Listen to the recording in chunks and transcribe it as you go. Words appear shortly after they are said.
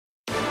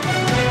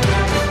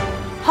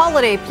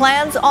holiday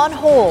plans on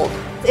hold.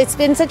 It's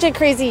been such a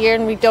crazy year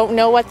and we don't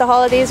know what the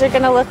holidays are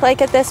going to look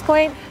like at this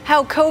point.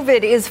 How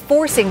COVID is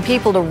forcing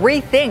people to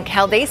rethink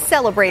how they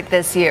celebrate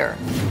this year.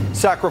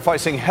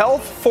 Sacrificing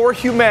health for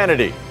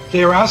humanity.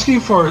 They are asking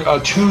for a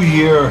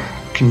 2-year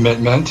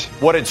commitment.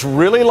 What it's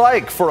really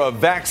like for a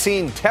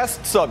vaccine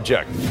test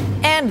subject.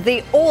 And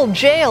the old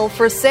jail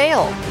for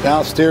sale.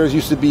 Downstairs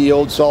used to be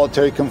old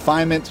solitary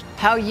confinement.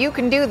 How you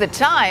can do the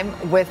time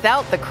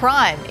without the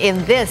crime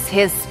in this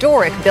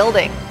historic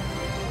building.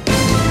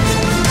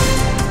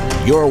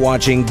 You're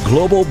watching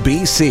Global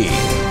BC.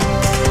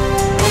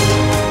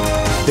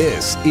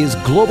 This is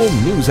Global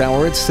News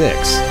Hour at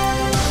 6.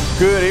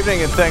 Good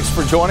evening and thanks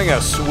for joining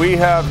us. We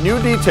have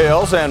new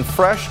details and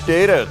fresh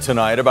data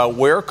tonight about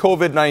where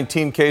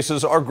COVID-19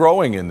 cases are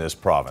growing in this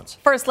province.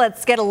 First,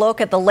 let's get a look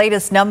at the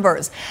latest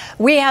numbers.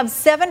 We have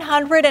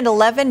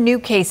 711 new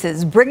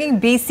cases, bringing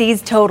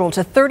BC's total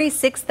to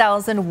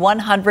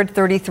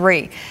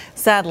 36,133.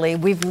 Sadly,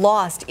 we've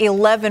lost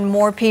 11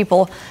 more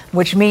people,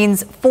 which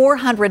means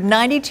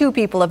 492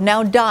 people have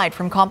now died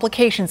from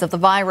complications of the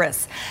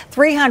virus.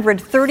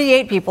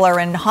 338 people are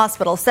in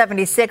hospital,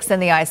 76 in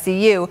the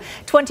ICU.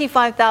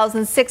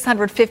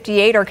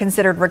 25,658 are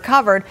considered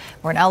recovered.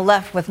 We're now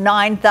left with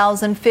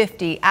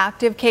 9,050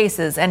 active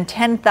cases and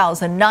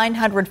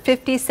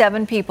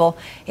 10,957 people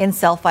in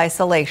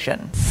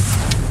self-isolation.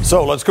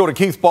 So let's go to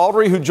Keith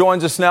Baldry, who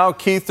joins us now.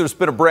 Keith, there's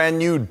been a brand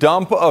new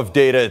dump of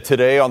data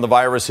today on the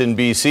virus in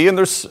BC, and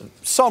there's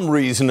some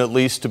reason at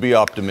least to be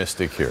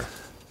optimistic here.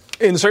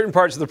 In certain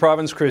parts of the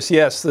province, Chris,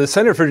 yes. The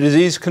Centre for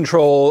Disease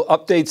Control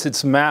updates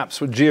its maps,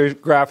 which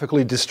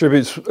geographically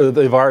distributes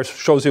the virus,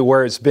 shows you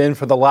where it's been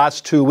for the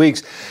last 2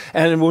 weeks.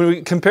 And when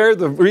we compare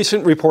the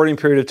recent reporting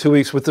period of 2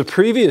 weeks with the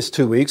previous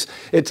 2 weeks,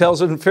 it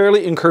tells a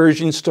fairly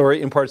encouraging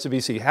story in parts of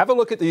BC. Have a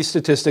look at these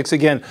statistics.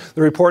 Again,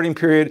 the reporting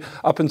period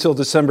up until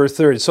December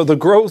 3rd. So the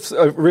growth,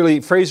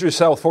 really, Fraser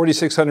South,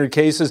 4,600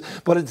 cases,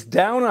 but it's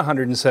down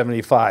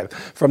 175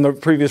 from the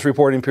previous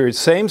reporting period.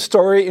 Same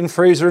story in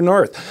Fraser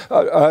North,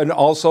 and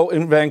also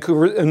in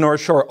Vancouver and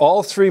North Shore.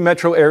 All three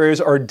metro areas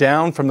are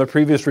down from the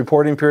previous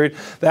reporting period.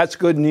 That's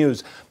good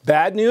news.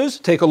 Bad news,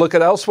 take a look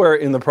at elsewhere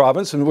in the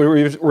province, and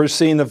we're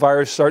seeing the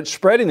virus start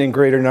spreading in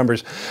greater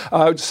numbers.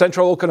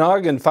 Central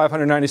Okanagan,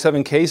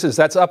 597 cases.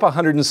 That's up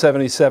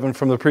 177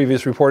 from the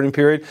previous reporting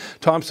period.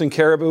 Thompson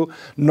Caribou,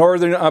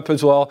 Northern up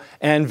as well,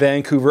 and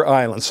Vancouver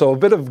Island. So a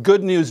bit of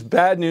good news,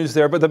 bad news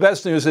there, but the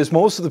best news is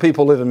most of the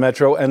people live in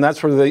Metro, and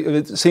that's where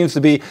it seems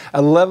to be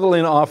a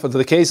leveling off of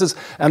the cases.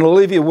 And I'll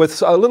leave you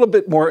with a little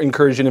bit more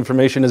encouraging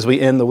information as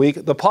we end the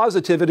week. The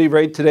positivity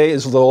rate today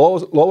is the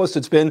lowest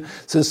it's been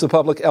since the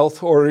public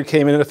health order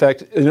came in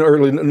effect in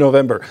early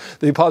November.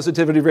 The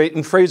positivity rate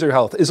in Fraser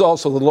Health is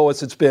also the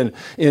lowest it's been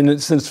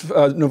since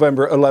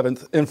November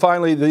 11th. And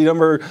finally, the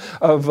number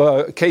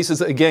of cases,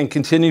 again,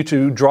 continue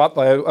to drop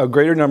by a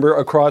greater number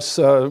across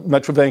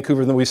Metro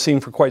Vancouver than we've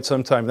seen for quite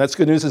some time. That's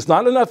good news. It's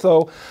not enough,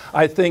 though,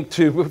 I think,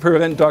 to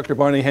prevent Dr.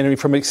 Bonnie Henry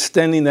from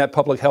extending that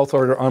public health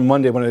order on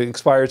Monday when it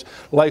expires,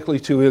 likely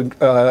to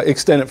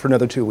extend it for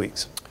another 2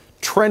 weeks.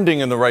 Trending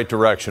in the right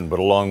direction, but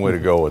a long way to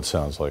go, it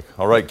sounds like.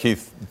 All right,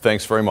 Keith,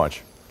 thanks very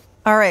much.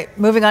 All right,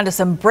 moving on to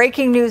some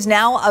breaking news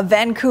now. A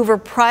Vancouver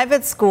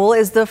private school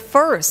is the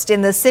first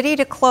in the city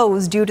to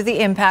close due to the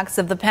impacts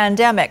of the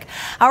pandemic.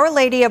 Our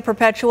Lady of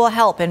Perpetual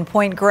Help in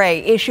Point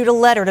Grey issued a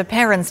letter to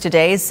parents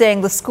today saying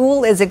the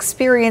school is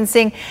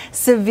experiencing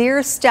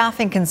severe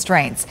staffing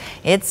constraints.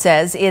 It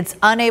says it's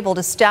unable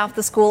to staff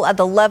the school at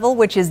the level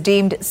which is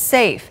deemed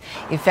safe.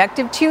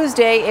 Effective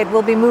Tuesday, it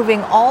will be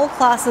moving all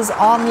classes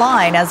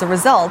online as a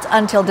result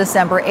until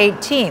December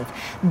 18th.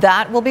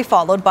 That will be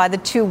followed by the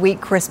 2-week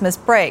Christmas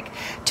break.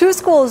 2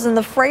 schools in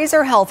the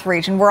Fraser Health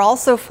region were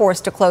also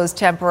forced to close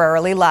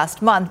temporarily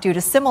last month due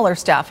to similar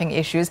staffing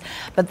issues,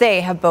 but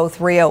they have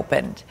both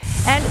reopened.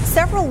 And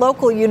several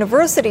local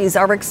universities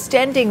are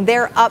extending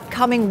their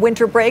upcoming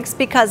winter breaks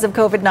because of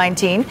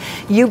COVID-19.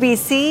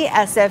 UBC,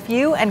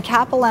 SFU, and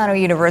Capilano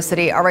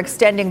University are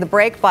extending the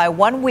break by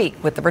 1 week,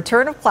 with the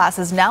return of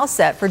classes now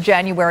set for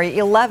January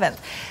 11th.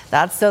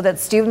 That's so that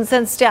students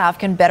and staff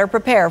can better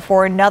prepare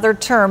for another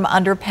term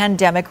under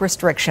pandemic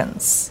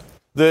restrictions.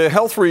 The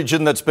health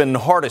region that's been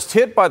hardest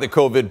hit by the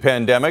COVID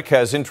pandemic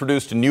has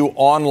introduced a new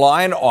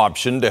online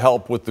option to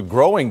help with the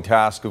growing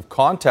task of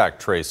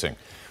contact tracing.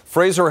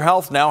 Fraser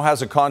Health now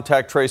has a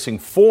contact tracing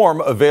form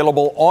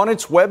available on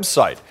its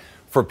website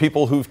for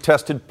people who've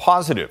tested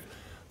positive.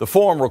 The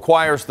form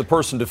requires the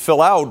person to fill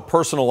out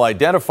personal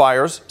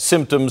identifiers,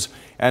 symptoms,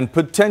 and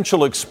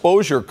potential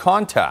exposure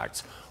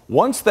contacts.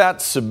 Once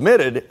that's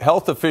submitted,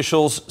 health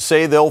officials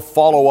say they'll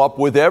follow up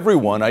with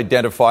everyone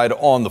identified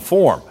on the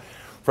form.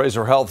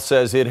 Fraser Health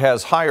says it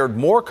has hired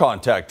more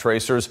contact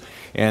tracers,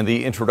 and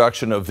the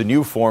introduction of the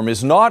new form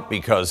is not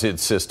because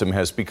its system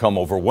has become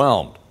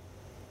overwhelmed.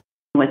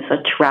 With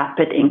such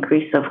rapid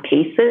increase of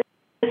cases,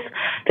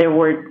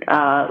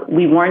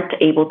 we weren't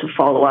able to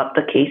follow up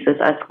the cases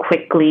as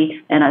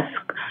quickly and as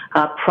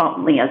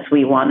promptly as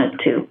we wanted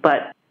to.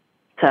 But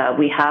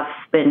we have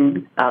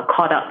been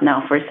caught up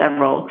now for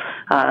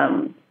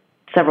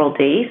several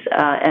days,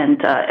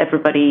 and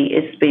everybody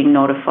is being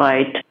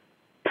notified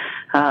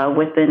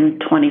within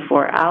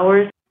 24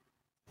 hours.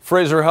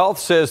 Fraser Health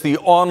says the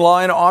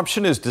online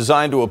option is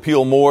designed to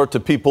appeal more to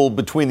people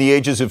between the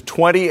ages of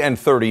 20 and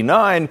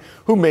 39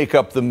 who make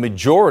up the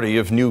majority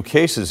of new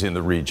cases in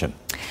the region.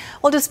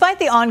 Well, despite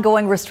the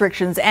ongoing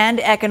restrictions and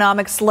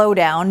economic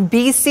slowdown,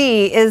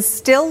 BC is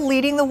still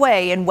leading the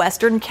way in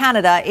Western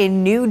Canada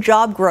in new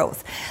job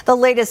growth. The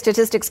latest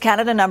Statistics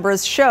Canada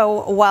numbers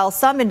show while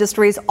some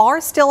industries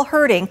are still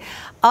hurting,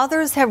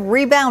 others have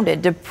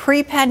rebounded to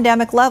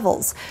pre-pandemic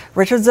levels.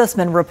 Richard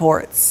Zussman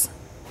reports.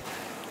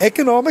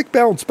 Economic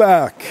bounce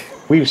back.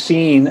 We've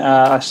seen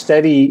a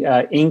steady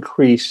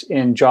increase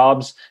in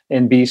jobs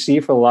in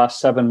BC for the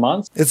last 7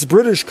 months. It's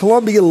British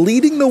Columbia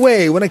leading the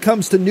way when it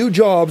comes to new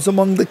jobs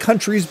among the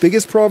country's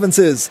biggest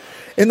provinces.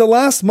 In the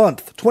last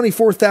month,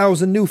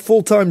 24,000 new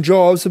full-time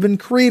jobs have been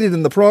created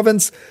in the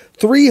province,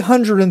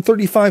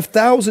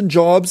 335,000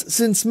 jobs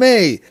since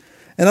May.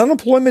 And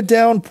unemployment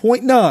down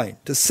 0.9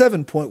 to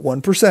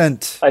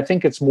 7.1%. I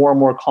think it's more and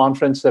more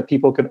confidence that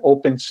people can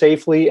open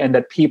safely and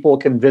that people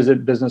can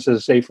visit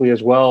businesses safely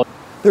as well.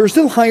 There is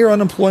still higher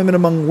unemployment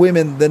among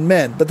women than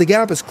men, but the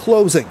gap is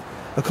closing.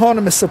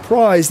 Economists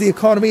surprised the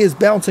economy is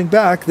bouncing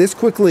back this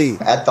quickly.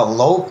 At the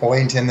low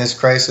point in this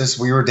crisis,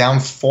 we were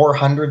down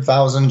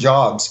 400,000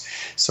 jobs.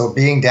 So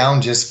being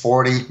down just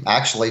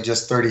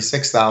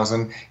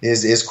 36,000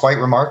 is quite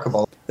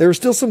remarkable. There are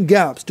still some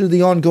gaps due to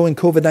the ongoing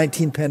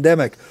COVID-19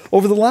 pandemic.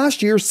 Over the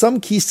last year, some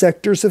key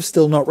sectors have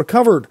still not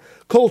recovered.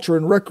 Culture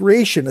and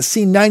recreation has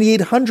seen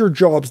 9,800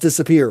 jobs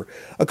disappear.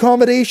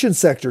 Accommodation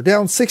sector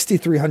down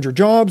 6,300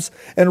 jobs,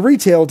 and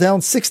retail down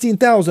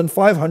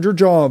 16,500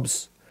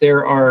 jobs.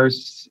 There are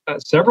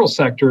several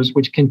sectors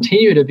which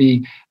continue to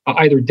be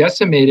either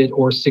decimated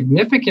or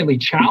significantly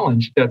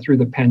challenged through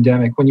the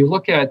pandemic. When you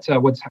look at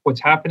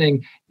what's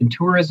happening in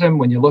tourism,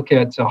 when you look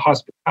at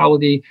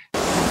hospitality.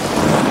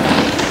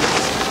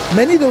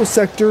 Many of those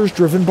sectors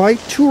driven by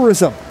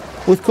tourism.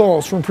 With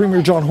calls from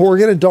Premier John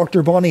Horgan and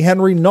Dr. Bonnie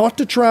Henry not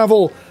to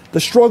travel,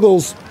 the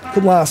struggles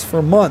could last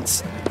for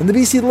months. And the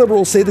BC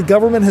Liberals say the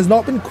government has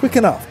not been quick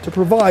enough to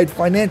provide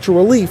financial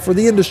relief for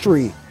the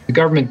industry. The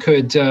government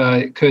could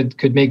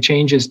make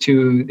changes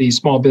to the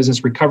Small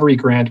Business Recovery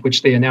Grant,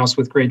 which they announced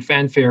with great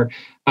fanfare,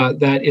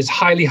 that is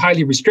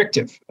highly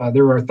restrictive.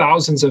 There are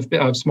thousands of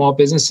small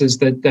businesses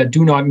that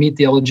do not meet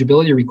the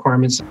eligibility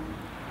requirements.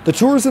 The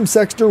tourism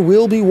sector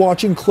will be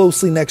watching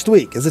closely next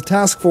week as a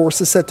task force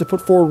is set to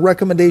put forward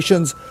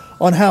recommendations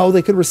on how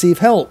they could receive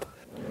help.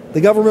 The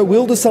government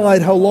will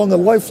decide how long a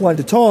lifeline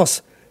to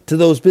toss to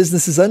those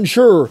businesses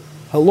unsure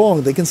how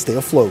long they can stay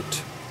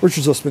afloat.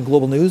 Richard Zussman,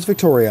 Global News,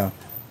 Victoria.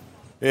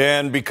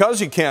 And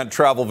because you can't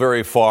travel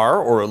very far,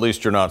 or at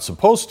least you're not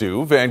supposed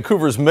to,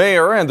 Vancouver's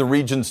mayor and the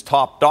region's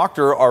top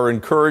doctor are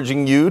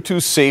encouraging you to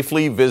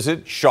safely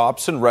visit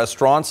shops and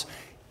restaurants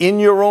in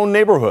your own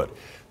neighborhood.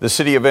 The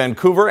City of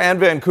Vancouver and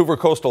Vancouver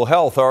Coastal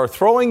Health are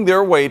throwing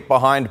their weight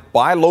behind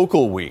Buy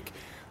Local Week.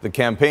 The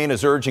campaign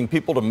is urging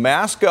people to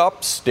mask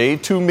up, stay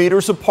 2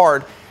 meters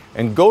apart,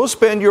 and go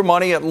spend your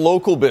money at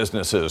local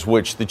businesses,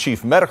 which the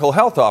Chief Medical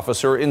Health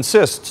Officer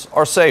insists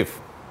are safe.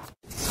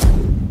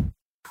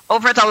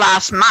 Over the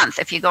last month,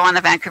 if you go on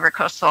the Vancouver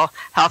Coastal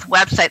Health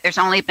website, there's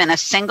only been a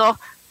single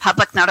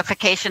public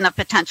notification of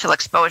potential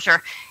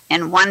exposure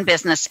in one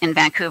business in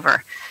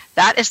Vancouver.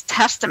 That is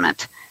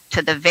testament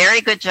to the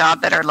very good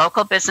job that our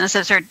local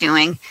businesses are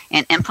doing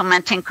in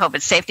implementing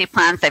COVID safety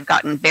plans. They've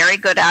gotten very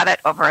good at it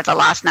over the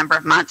last number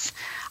of months.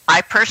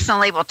 I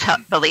personally will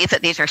believe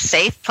that these are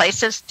safe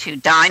places to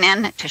dine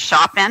in, to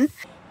shop in.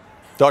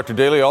 Dr.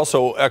 Daly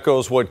also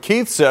echoes what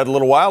Keith said a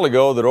little while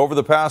ago, that over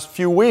the past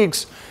few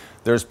weeks,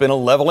 there's been a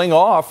leveling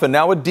off and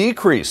now a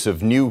decrease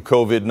of new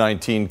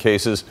COVID-19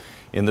 cases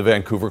in the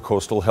Vancouver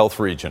Coastal Health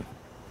region.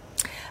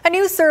 A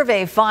new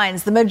survey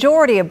finds the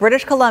majority of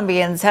British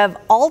Columbians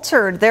have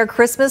altered their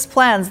Christmas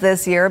plans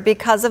this year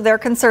because of their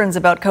concerns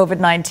about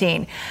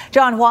COVID-19.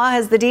 John Hua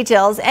has the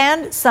details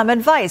and some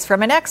advice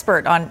from an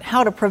expert on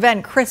how to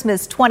prevent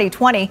Christmas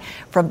 2020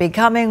 from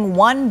becoming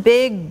one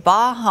big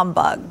bah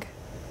humbug.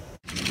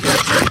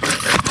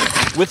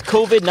 With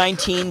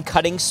COVID-19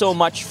 cutting so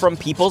much from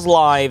people's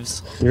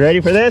lives, you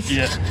ready for this?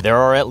 Yeah. There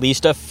are at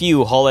least a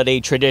few holiday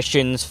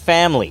traditions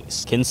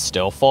families can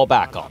still fall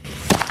back on.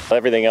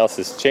 Everything else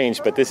has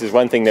changed, but this is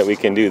one thing that we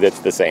can do that's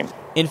the same.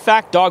 In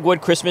fact,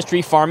 Dogwood Christmas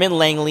Tree Farm in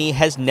Langley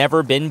has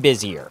never been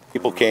busier.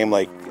 People came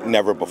like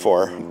never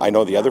before. I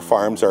know the other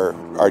farms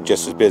are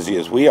just as busy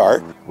as we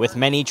are. With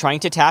many trying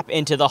to tap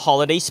into the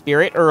holiday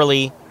spirit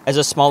early as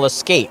a small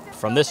escape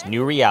from this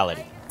new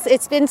reality.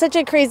 It's been such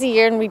a crazy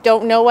year and we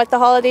don't know what the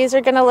holidays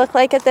are going to look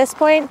like at this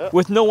point.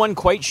 With no one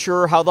quite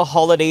sure how the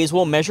holidays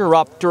will measure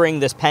up during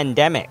this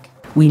pandemic.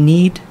 We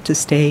need to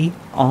stay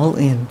all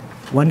in,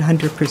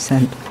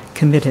 100%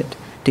 committed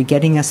to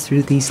getting us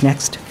through these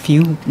next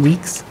few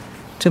weeks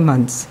to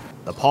months.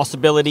 The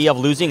possibility of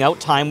losing out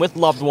time with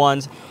loved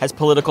ones has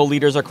political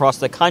leaders across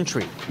the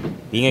country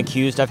being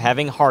accused of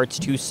having hearts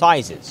 2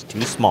 sizes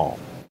too small.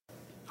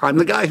 I'm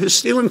the guy who's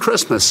stealing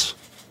Christmas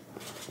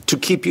to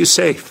keep you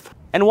safe.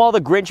 And while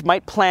the Grinch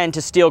might plan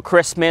to steal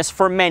Christmas,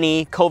 for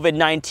many,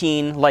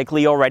 COVID-19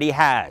 likely already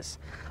has.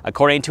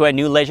 According to a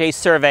new Leger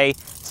survey,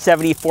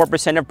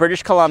 74% of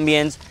British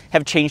Columbians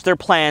have changed their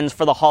plans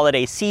for the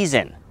holiday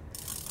season.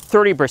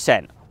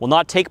 30% will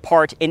not take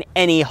part in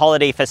any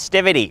holiday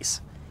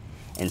festivities.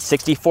 And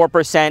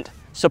 64%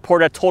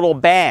 support a total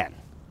ban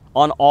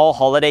on all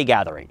holiday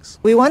gatherings.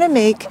 We want to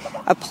make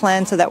a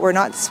plan so that we're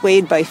not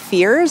swayed by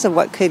fears of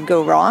what could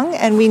go wrong,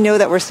 and we know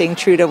that we're staying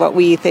true to what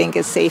we think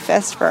is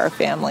safest for our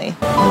family.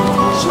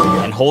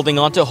 And holding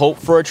on to hope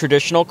for a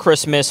traditional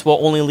Christmas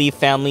will only leave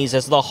families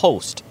as the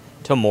host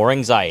to more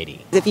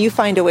anxiety. If you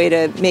find a way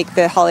to make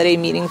the holiday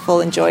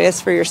meaningful and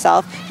joyous for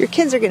yourself, your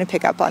kids are going to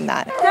pick up on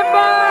that.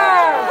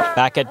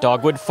 Back at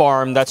Dogwood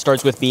Farm, that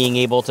starts with being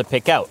able to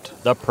pick out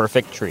the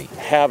perfect tree.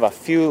 Have a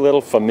few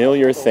little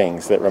familiar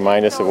things that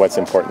remind us of what's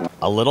important.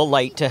 A little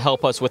light to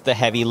help us with the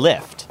heavy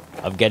lift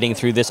of getting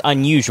through this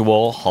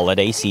unusual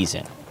holiday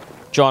season.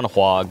 John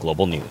Hua,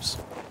 Global News.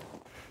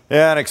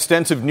 An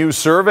extensive new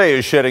survey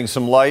is shedding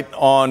some light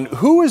on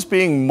who is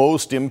being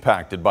most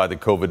impacted by the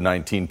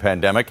COVID-19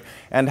 pandemic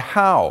and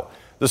how.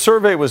 The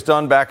survey was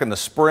done back in the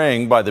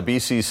spring by the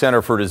BC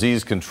Centre for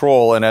Disease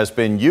Control and has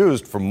been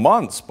used for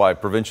months by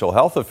provincial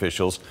health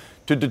officials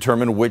to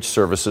determine which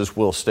services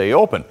will stay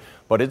open.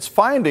 But its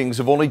findings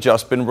have only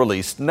just been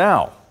released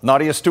now.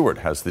 Nadia Stewart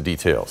has the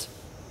details.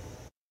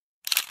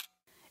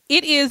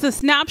 It is a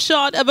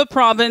snapshot of a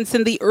province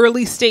in the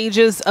early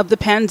stages of the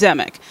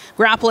pandemic,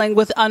 grappling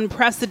with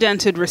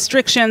unprecedented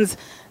restrictions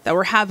that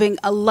were having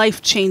a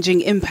life-changing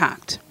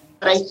impact.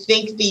 I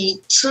think the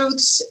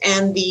truths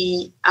and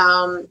the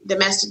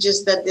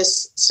messages that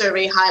this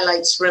survey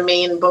highlights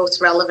remain both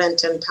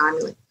relevant and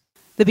timely.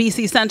 The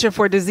BC Centre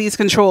for Disease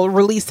Control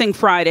releasing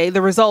Friday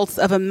the results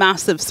of a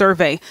massive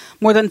survey.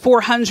 More than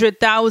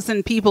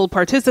 400,000 people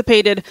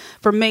participated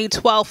from May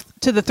 12th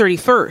to the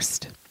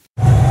 31st.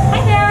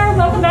 Hi there,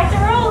 welcome back to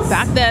Rose.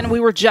 Back then, we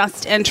were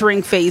just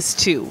entering phase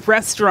 2.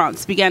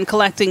 Restaurants began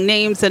collecting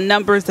names and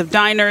numbers of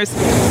diners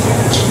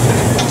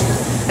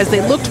as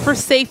they looked for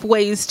safe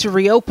ways to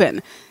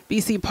reopen.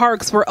 BC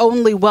Parks were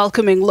only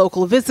welcoming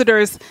local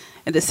visitors,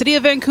 and the City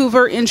of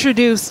Vancouver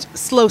introduced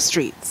Slow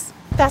Streets.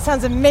 That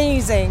sounds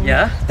amazing.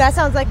 Yeah? That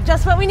sounds like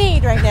just what we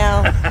need right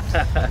now.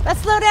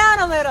 Let's slow down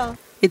a little.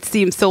 It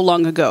seems so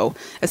long ago,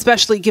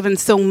 especially given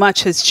so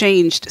much has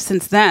changed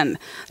since then.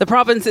 The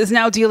province is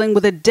now dealing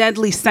with a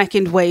deadly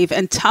second wave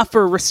and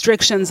tougher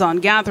restrictions on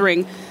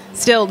gathering.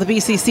 Still, the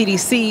BC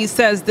CDC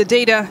says the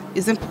data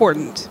is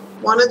important.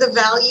 One of the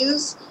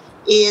values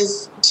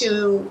is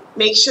to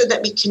make sure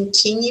that we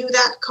continue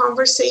that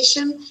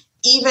conversation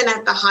even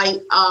at the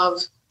height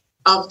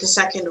of the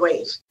second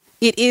wave.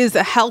 It is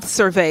a health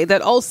survey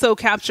that also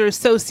captures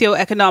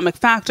socioeconomic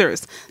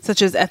factors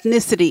such as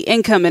ethnicity,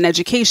 income, and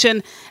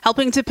education,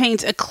 helping to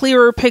paint a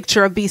clearer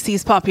picture of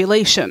BC's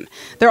population.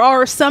 There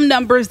are some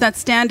numbers that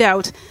stand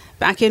out.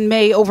 Back in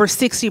May, over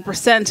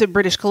 60% of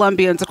British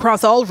Columbians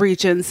across all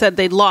regions said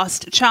they'd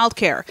lost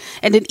childcare,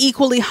 and an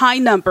equally high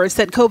number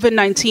said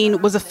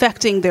COVID-19 was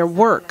affecting their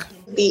work.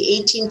 The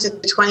 18 to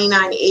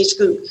 29 age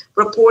group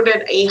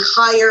reported a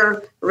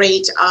higher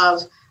rate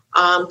of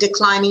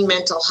declining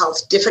mental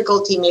health,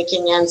 difficulty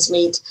making ends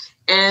meet,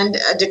 and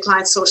a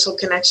declined social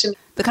connection.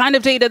 The kind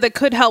of data that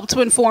could help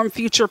to inform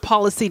future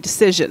policy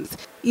decisions,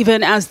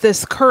 even as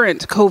this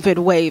current COVID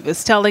wave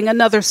is telling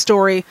another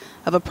story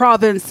of a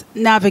province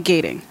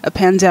navigating a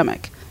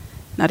pandemic.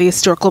 Nadia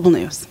Stewart, Global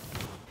News.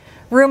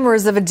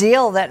 Rumors of a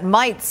deal that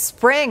might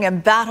spring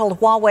embattled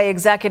Huawei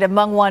executive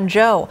Meng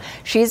Wanzhou.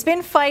 She's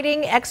been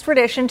fighting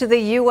extradition to the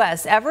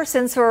U.S. ever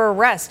since her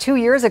arrest 2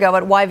 years ago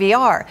at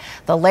YVR.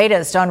 The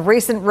latest on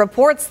recent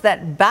reports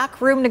that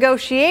backroom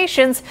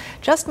negotiations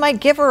just might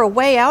give her a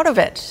way out of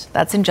it.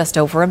 That's in just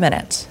over a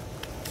minute.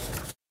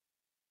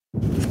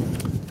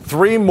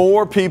 3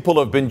 more people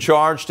have been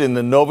charged in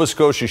the Nova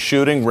Scotia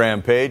shooting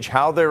rampage.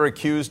 How they're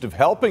accused of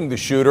helping the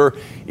shooter,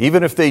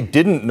 even if they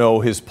didn't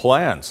know his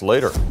plans.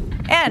 Later.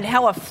 And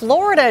how a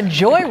Florida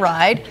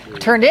joyride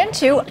turned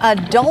into a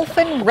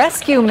dolphin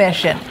rescue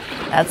mission.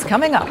 That's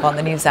coming up on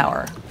the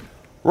NewsHour.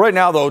 Right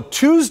now, though,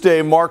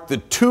 Tuesday marked the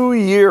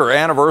 2-year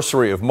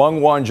anniversary of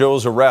Meng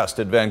Wanzhou's arrest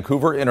at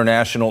Vancouver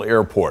International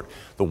Airport.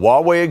 The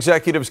Huawei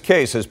executive's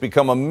case has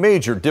become a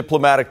major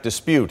diplomatic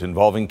dispute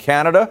involving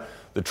Canada,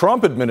 the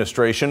Trump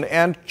administration,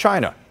 and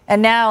China.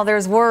 And now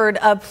there's word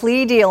a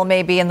plea deal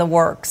may be in the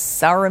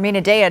works. Our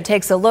Ramina Dea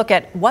takes a look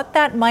at what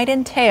that might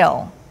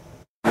entail.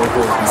 Say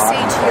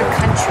to your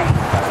country,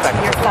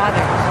 to your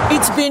father.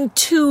 It's been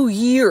 2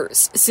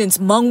 years since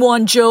Meng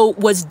Wanzhou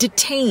was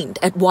detained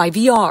at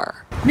YVR.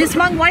 Ms.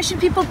 Meng, why should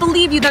people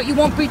believe you that you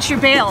won't breach your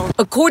bail?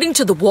 According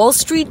to the Wall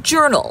Street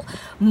Journal,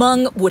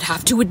 Meng would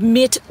have to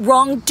admit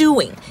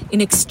wrongdoing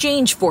in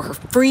exchange for her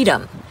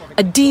freedom.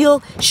 A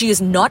deal she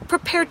is not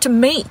prepared to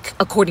make,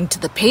 according to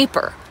the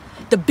paper.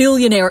 The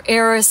billionaire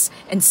heiress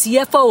and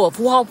CFO of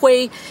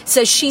Huawei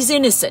says she's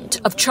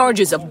innocent of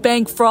charges of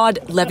bank fraud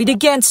levied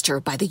against her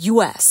by the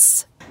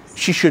U.S.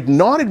 She should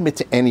not admit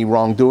to any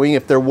wrongdoing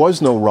if there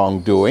was no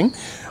wrongdoing.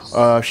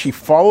 She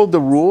followed the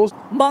rules.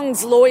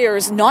 Meng's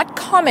lawyers not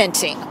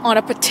commenting on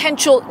a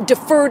potential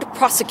deferred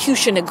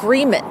prosecution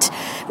agreement,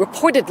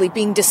 reportedly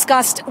being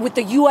discussed with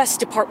the U.S.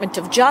 Department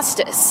of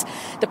Justice.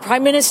 The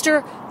Prime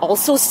Minister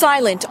also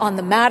silent on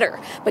the matter,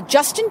 but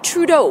Justin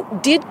Trudeau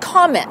did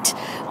comment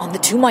on the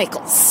two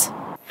Michaels.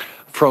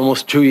 For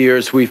almost 2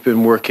 years, we've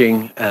been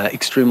working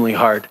extremely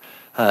hard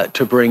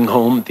to bring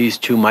home these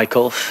two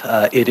Michaels.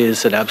 It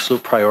is an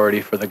absolute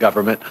priority for the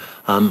government.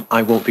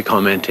 I won't be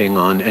commenting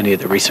on any of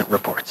the recent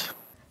reports.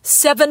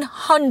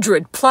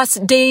 700 plus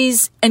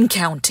days and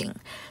counting.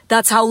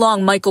 That's how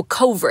long Michael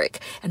Kovrig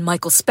and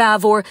Michael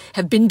Spavor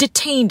have been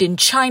detained in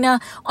China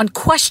on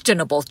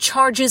questionable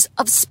charges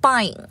of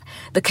spying.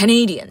 The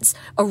Canadians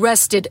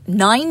arrested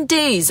 9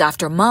 days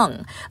after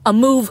Meng, a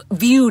move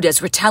viewed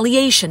as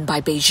retaliation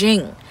by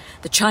Beijing.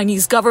 The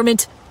Chinese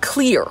government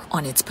clear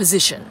on its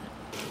position.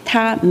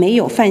 他没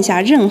有犯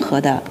下任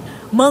何的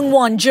Meng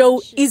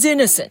Wanzhou is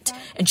innocent,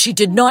 and she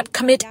did not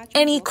commit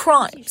any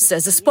crime,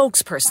 says a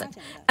spokesperson,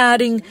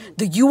 adding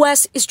the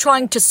U.S. is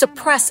trying to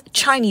suppress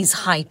Chinese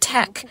high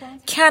tech.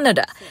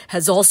 Canada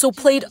has also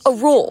played a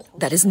role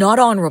that is not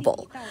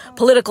honorable.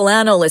 Political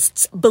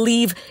analysts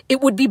believe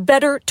it would be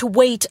better to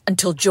wait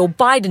until Joe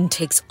Biden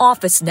takes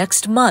office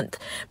next month,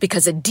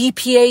 because a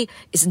DPA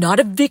is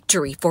not a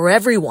victory for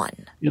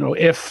everyone.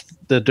 If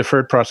the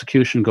deferred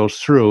prosecution goes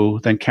through,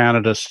 then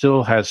Canada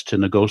still has to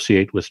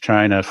negotiate with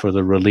China for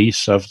the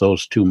release of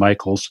those two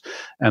Michaels,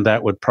 and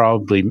that would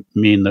probably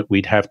mean that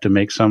we'd have to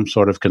make some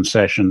sort of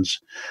concessions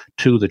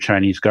to the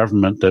Chinese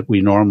government that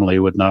we normally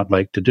would not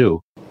like to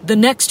do. The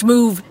next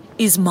move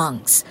is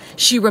Meng's.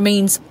 She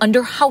remains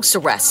under house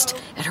arrest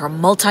at her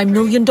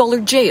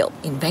multi-million-dollar jail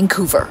in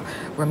Vancouver.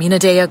 Romina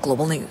Dea,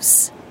 Global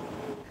News.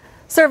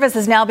 Service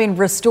is now being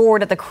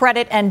restored at the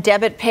credit and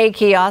debit pay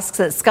kiosks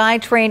at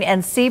SkyTrain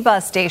and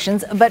C-Bus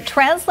stations, but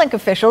TransLink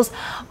officials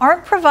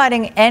aren't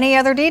providing any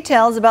other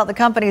details about the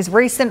company's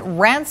recent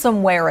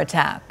ransomware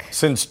attack.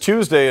 Since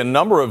Tuesday, a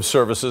number of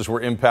services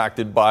were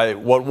impacted by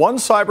what one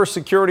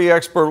cybersecurity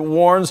expert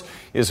warns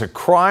is a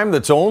crime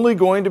that's only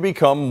going to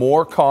become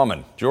more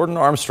common. Jordan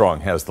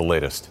Armstrong has the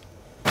latest.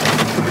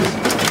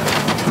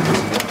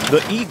 The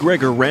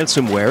eGregor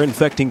ransomware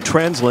infecting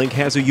TransLink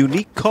has a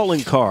unique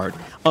calling card,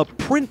 a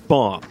print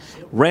bomb.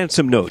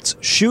 Ransom notes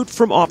shoot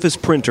from office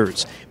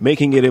printers,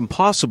 making it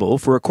impossible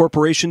for a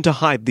corporation to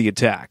hide the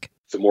attack.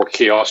 The more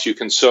chaos you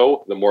can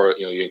sow, the more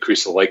you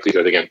increase the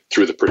likelihood, again,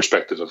 through the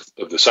perspective of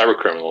the cyber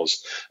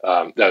criminals,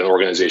 that an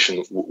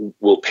organization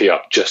will pay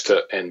up just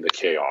to end the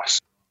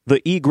chaos. The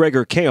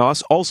eGregor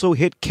chaos also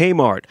hit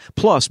Kmart,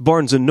 plus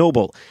Barnes &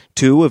 Noble,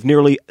 two of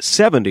nearly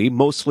 70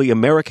 mostly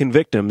American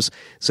victims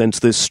since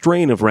this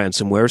strain of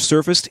ransomware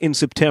surfaced in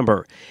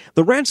September.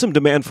 The ransom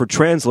demand for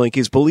TransLink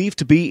is believed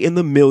to be in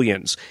the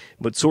millions,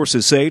 but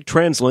sources say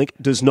TransLink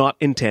does not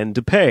intend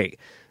to pay.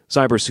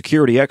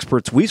 Cybersecurity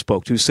experts we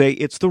spoke to say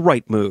it's the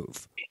right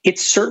move.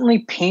 It's certainly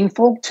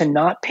painful to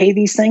not pay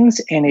these things,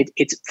 and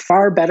it's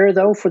far better,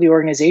 though, for the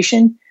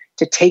organization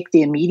to take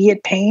the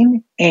immediate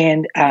pain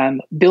and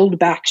build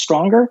back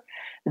stronger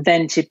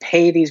than to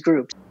pay these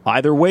groups.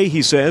 Either way,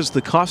 he says,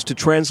 the cost to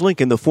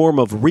TransLink in the form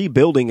of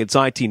rebuilding its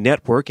IT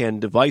network and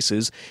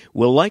devices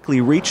will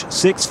likely reach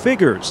 6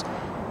 figures.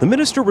 The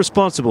minister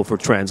responsible for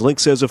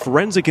TransLink says a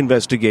forensic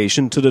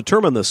investigation to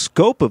determine the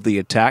scope of the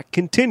attack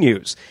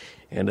continues.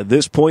 And at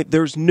this point,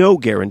 there's no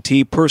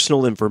guarantee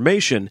personal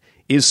information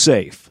is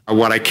safe.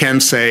 What I can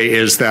say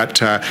is that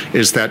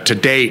to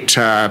date,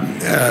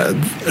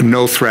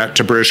 no threat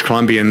to British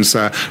Columbians'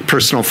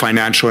 personal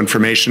financial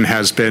information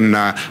has been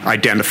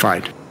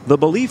identified. The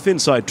belief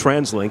inside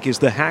TransLink is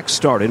the hack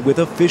started with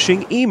a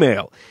phishing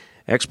email.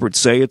 Experts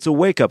say it's a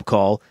wake-up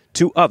call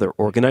to other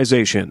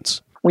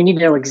organizations. We need to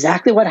know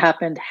exactly what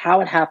happened,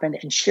 how it happened,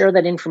 and share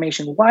that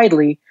information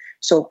widely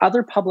so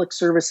other public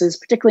services,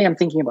 particularly I'm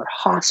thinking about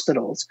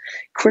hospitals,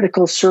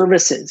 critical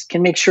services,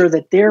 can make sure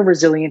that they're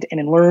resilient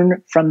and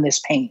learn from this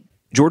pain.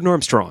 Jordan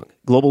Armstrong,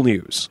 Global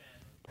News.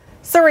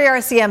 Surrey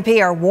RCMP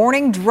are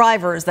warning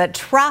drivers that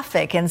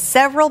traffic in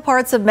several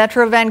parts of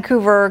Metro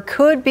Vancouver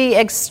could be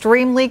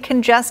extremely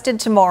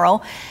congested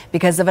tomorrow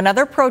because of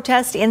another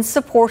protest in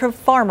support of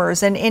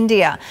farmers in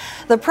India.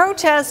 The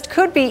protest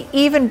could be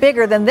even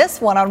bigger than this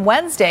one on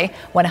Wednesday,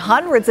 when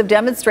hundreds of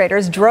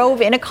demonstrators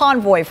drove in a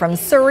convoy from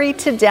Surrey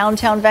to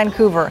downtown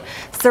Vancouver.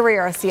 Surrey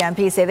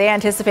RCMP say they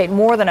anticipate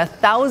more than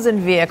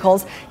 1,000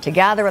 vehicles to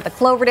gather at the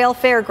Cloverdale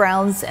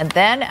Fairgrounds and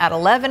then at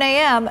 11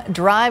 a.m.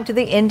 drive to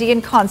the Indian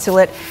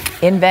consulate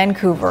in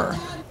Vancouver.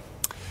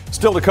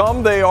 Still to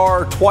come, they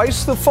are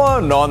twice the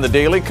fun on the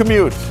daily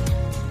commute.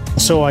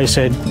 So I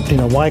said,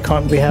 why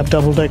can't we have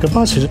double-decker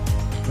buses?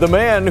 The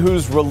man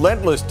whose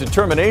relentless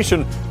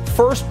determination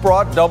first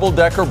brought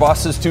double-decker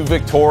buses to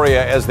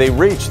Victoria as they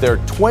reached their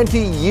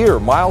 20-year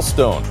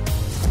milestone.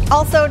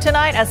 Also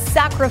tonight, a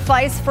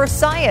sacrifice for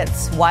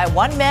science. Why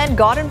one man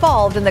got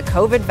involved in the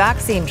COVID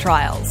vaccine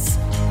trials.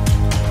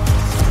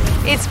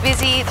 It's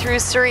busy through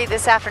Surrey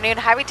this afternoon.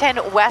 Highway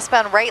 10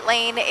 westbound right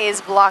lane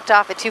is blocked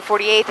off at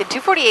 248th, and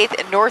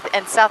 248th north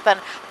and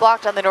southbound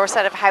blocked on the north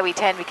side of Highway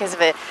 10 because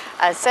of a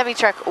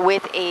semi-truck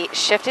with a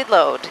shifted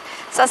load.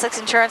 Sussex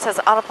Insurance has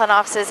Autoplan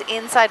offices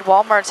inside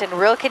Walmarts and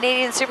Real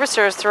Canadian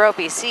Superstores throughout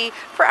BC.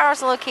 For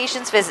hours and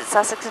locations, visit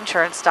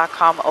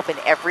sussexinsurance.com, open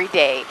every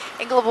day.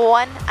 In Global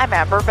One, I'm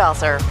Amber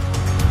Belzer.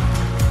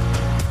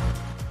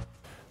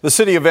 The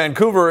city of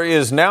Vancouver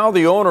is now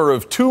the owner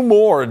of 2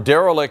 more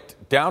derelict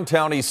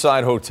downtown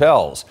Eastside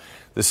hotels.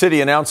 The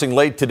city announcing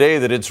late today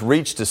that it's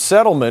reached a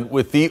settlement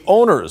with the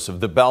owners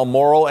of the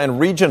Balmoral and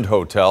Regent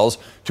hotels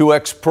to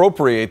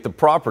expropriate the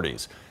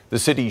properties. The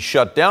city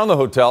shut down the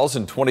hotels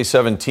in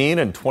 2017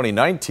 and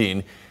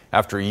 2019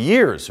 after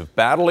years of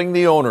battling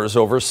the owners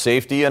over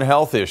safety and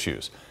health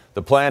issues.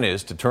 The plan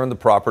is to turn the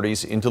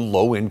properties into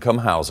low-income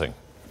housing.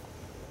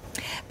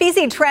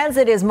 BC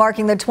Transit is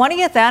marking the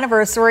 20th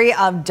anniversary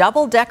of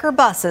double-decker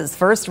buses,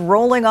 first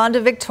rolling onto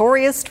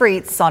Victoria's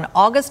streets on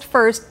August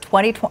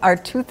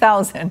 1st,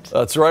 2000.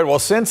 That's right. Well,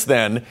 since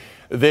then,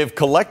 they've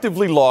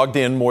collectively logged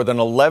in more than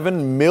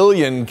 11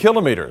 million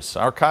kilometers.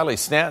 Our Kylie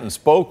Stanton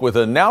spoke with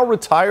a now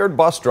retired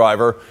bus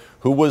driver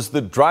who was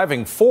the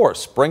driving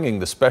force bringing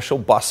the special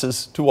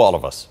buses to all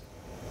of us.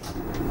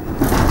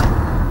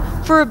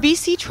 For a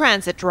BC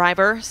Transit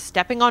driver,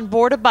 stepping on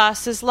board a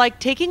bus is like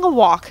taking a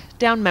walk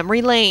down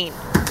memory lane.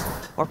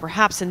 Or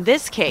perhaps in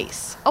this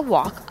case, a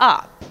walk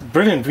up.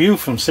 Brilliant view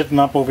from sitting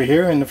up over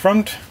here in the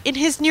front. In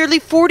his nearly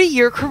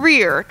 40-year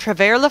career,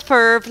 Travers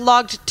Lefebvre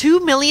logged 2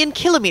 million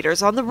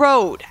kilometers on the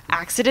road,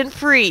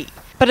 accident-free.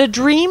 But a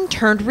dream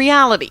turned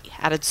reality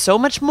added so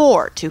much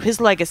more to his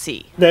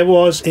legacy. There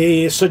was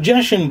a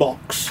suggestion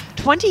box.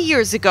 20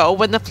 years ago,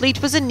 when the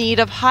fleet was in need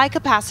of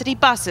high-capacity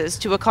buses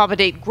to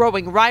accommodate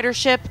growing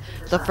ridership,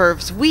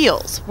 Lefebvre's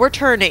wheels were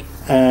turning.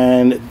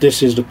 And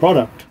this is the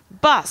product.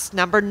 Bus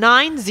number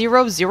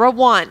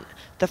 9001,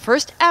 the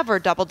first ever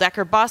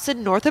double-decker bus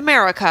in North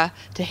America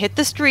to hit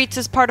the streets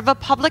as part of a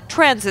public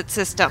transit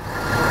system.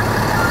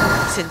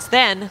 Since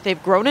then,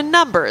 they've grown in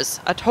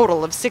numbers, a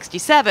total of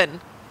 67,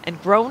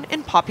 and grown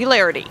in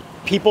popularity.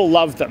 People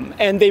love them,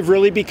 and they've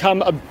really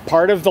become a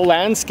part of the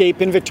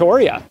landscape in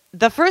Victoria.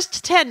 The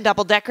first 10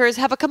 double-deckers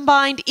have a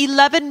combined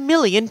 11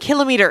 million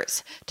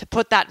kilometers. To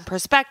put that in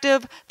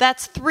perspective,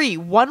 that's 3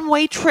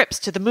 one-way trips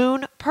to the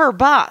moon per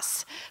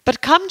bus.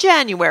 But come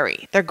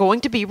January, they're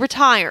going to be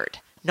retired,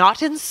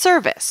 not in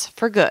service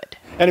for good.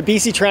 And at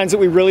BC Transit,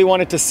 we really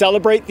wanted to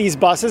celebrate these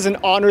buses and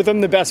honor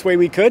them the best way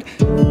we could.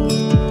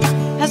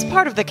 As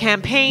part of the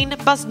campaign,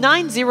 Bus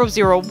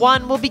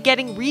 9001 will be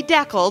getting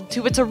redeckled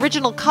to its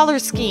original color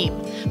scheme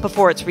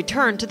before it's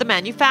returned to the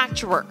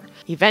manufacturer,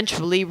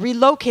 eventually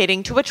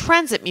relocating to a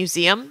transit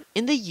museum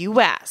in the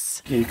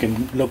U.S. You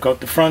can look out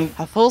the front.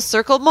 A full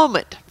circle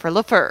moment for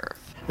Lefebvre.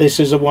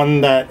 This is the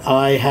one that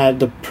I had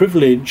the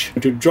privilege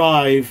to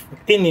drive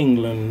in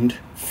England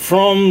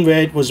from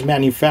where it was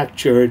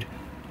manufactured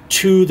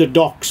to the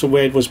docks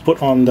where it was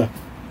put on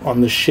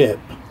the ship.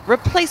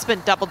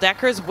 Replacement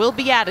double-deckers will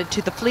be added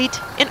to the fleet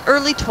in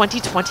early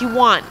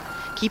 2021,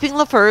 keeping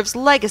Lefebvre's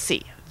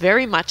legacy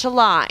very much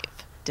alive,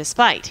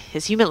 despite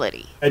his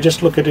humility. I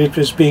just look at it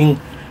as being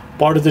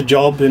part of the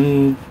job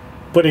and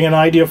putting an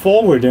idea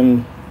forward,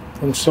 and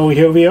so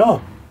here we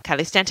are.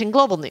 Kylie Stanton,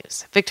 Global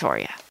News,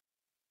 Victoria.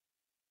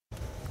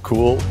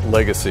 Cool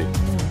legacy.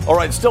 All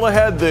right, still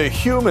ahead, the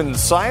human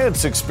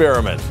science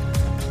experiment.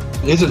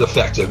 Is it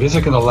effective? Is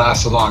it going to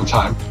last a long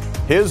time?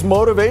 His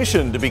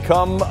motivation to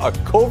become a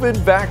COVID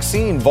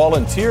vaccine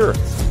volunteer.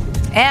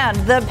 And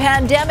the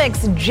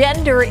pandemic's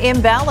gender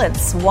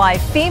imbalance, why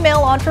female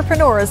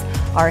entrepreneurs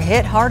are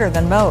hit harder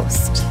than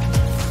most.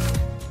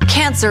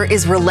 Cancer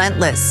is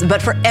relentless,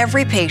 but for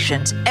every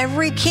patient,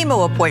 every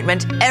chemo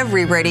appointment,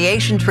 every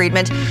radiation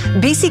treatment,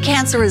 BC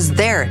Cancer is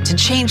there to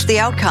change the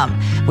outcome.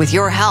 With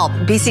your help,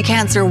 BC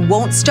Cancer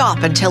won't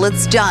stop until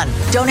it's done.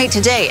 Donate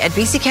today at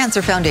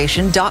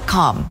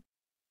bccancerfoundation.com.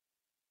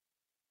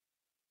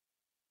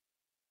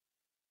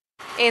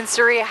 In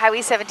Surrey,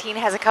 Highway 17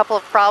 has a couple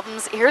of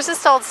problems. Here's a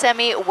stalled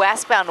semi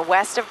westbound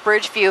west of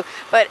Bridgeview,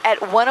 but at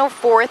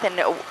 104th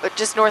and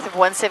just north of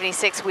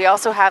 176, we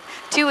also have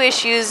 2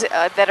 issues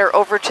that are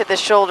over to the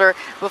shoulder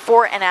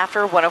before and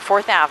after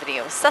 104th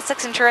Avenue.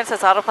 Sussex Insurance has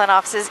Autoplan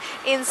offices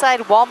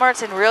inside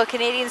Walmarts and Real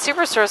Canadian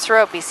Superstores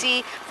throughout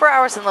BC. For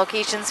hours and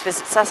locations,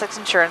 visit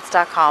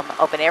sussexinsurance.com,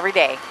 open every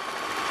day.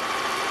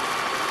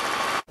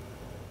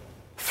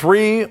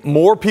 3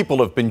 more people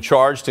have been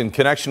charged in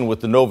connection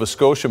with the Nova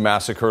Scotia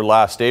massacre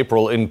last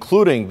April,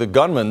 including the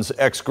gunman's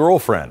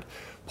ex-girlfriend.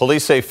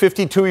 Police say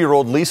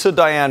 52-year-old Lisa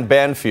Diane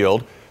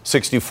Banfield,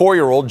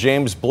 64-year-old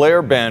James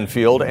Blair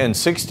Banfield, and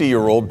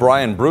 60-year-old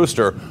Brian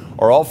Brewster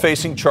are all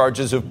facing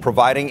charges of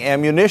providing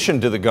ammunition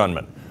to the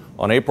gunman.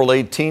 On April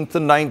 18th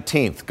and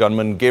 19th,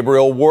 gunman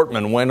Gabriel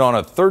Wortman went on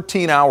a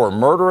 13-hour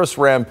murderous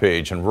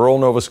rampage in rural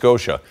Nova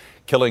Scotia,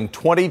 killing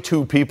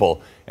 22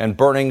 people and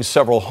burning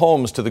several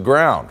homes to the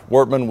ground.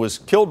 Wortman was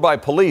killed by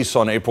police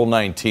on April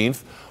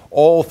 19th.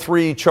 All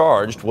 3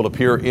 charged will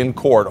appear in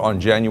court on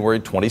January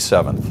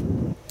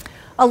 27th.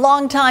 A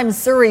longtime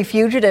Surrey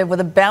fugitive with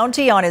a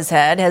bounty on his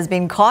head has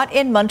been caught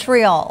in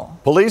Montreal.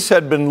 Police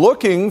had been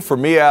looking for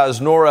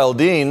Miaz Noor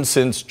El-Din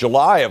since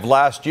July of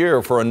last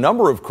year for a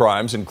number of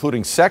crimes,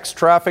 including sex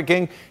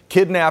trafficking,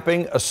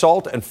 kidnapping,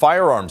 assault, and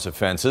firearms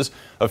offenses.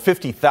 A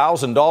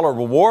 $50,000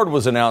 reward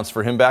was announced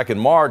for him back in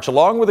March,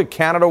 along with a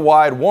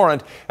Canada-wide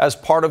warrant as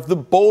part of the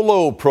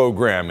BOLO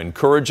program,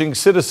 encouraging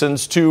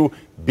citizens to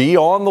be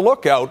on the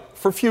lookout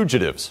for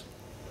fugitives.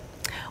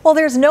 Well,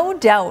 there's no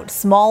doubt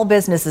small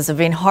businesses have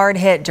been hard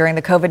hit during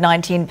the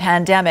COVID-19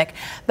 pandemic,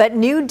 but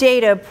new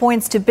data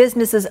points to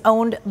businesses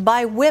owned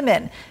by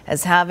women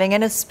as having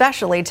an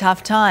especially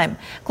tough time.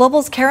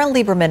 Global's Karen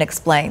Lieberman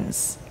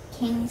explains.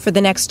 For the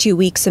next 2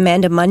 weeks,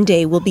 Amanda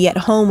Monday will be at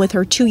home with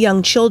her 2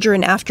 young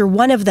children after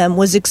one of them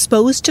was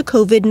exposed to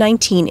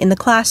COVID-19 in the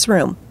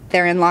classroom.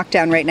 They're in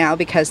lockdown right now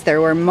because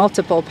there were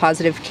multiple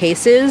positive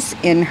cases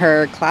in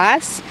her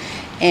class,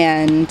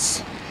 and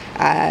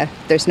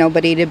there's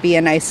nobody to be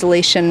in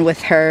isolation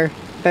with her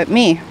but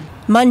me.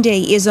 Monday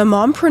is a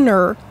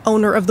mompreneur,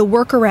 owner of The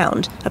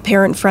Workaround, a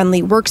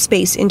parent-friendly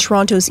workspace in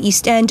Toronto's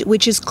East End,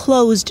 which is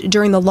closed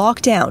during the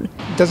lockdown.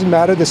 It doesn't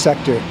matter the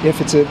sector.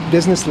 If it's a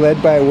business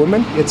led by a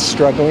woman, it's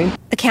struggling.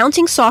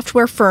 Accounting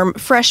software firm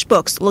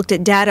FreshBooks looked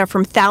at data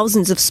from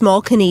thousands of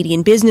small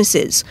Canadian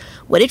businesses.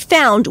 What it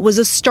found was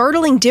a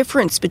startling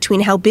difference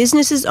between how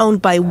businesses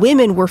owned by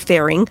women were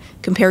faring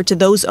compared to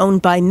those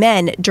owned by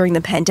men during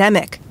the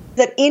pandemic.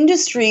 That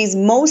industries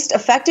most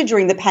affected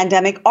during the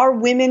pandemic are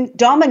women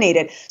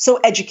dominated. So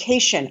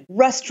education,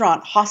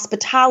 restaurant,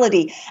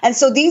 hospitality. And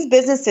so these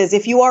businesses,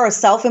 if you are a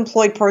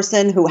self-employed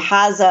person who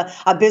has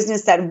a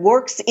business that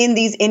works in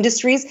these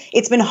industries,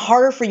 it's been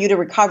harder for you to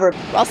recover.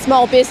 While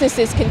small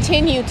businesses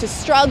continue to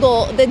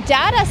struggle, the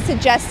data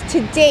suggests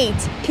to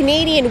date,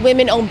 Canadian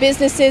women-owned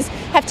businesses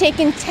have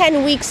taken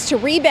 10 weeks to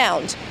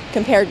rebound,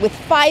 compared with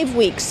 5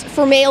 weeks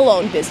for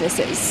male-owned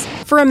businesses.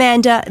 For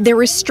Amanda,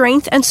 there is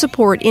strength and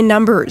support in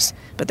numbers,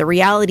 but the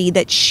reality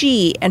that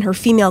she and her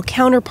female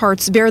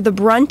counterparts bear the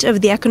brunt of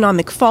the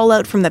economic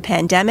fallout from the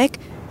pandemic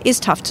is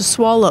tough to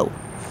swallow.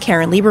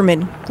 Karen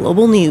Lieberman,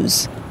 Global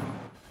News.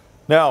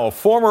 Now, a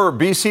former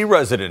BC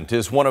resident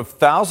is one of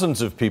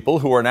thousands of people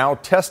who are now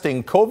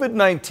testing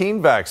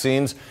COVID-19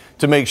 vaccines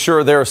to make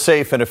sure they're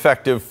safe and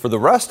effective for the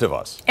rest of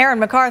us. Aaron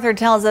MacArthur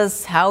tells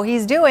us how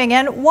he's doing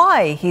and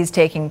why he's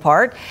taking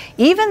part,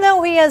 even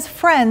though he has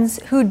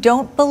friends who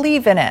don't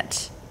believe in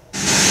it.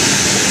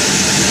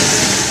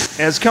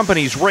 As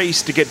companies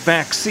race to get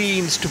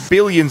vaccines to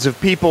billions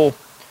of people,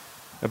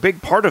 a big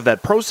part of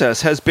that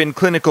process has been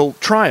clinical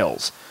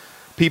trials.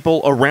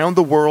 People around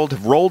the world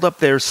have rolled up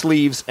their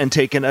sleeves and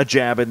taken a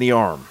jab in the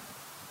arm,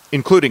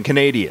 including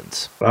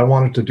Canadians. I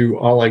wanted to do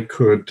all I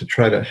could to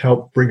try to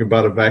help bring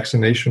about a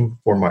vaccination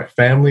for my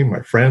family, my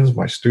friends,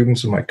 my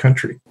students, and my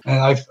country. And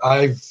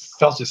I've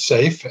felt it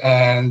safe,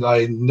 and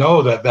I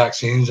know that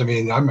vaccines,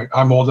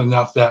 I'm old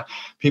enough that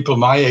people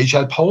my age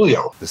had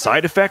polio. The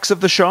side effects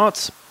of the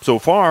shots, so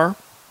far,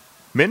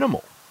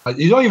 minimal.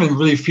 You don't even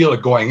really feel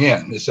it going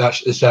in. It's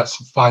that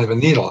fine of a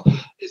needle.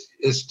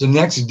 It's the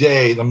next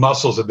day, the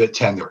muscle's a bit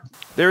tender.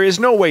 There is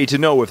no way to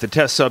know if the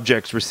test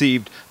subjects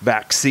received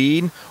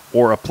vaccine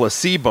or a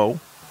placebo.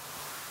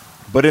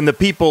 But in the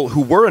people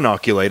who were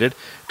inoculated,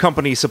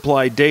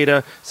 company-supplied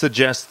data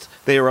suggests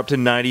they are up to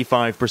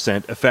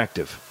 95%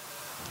 effective.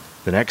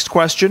 The next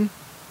question,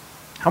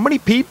 how many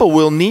people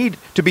will need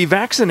to be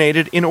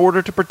vaccinated in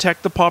order to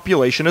protect the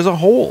population as a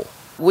whole?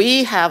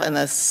 We have an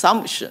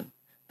assumption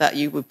that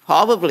you would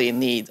probably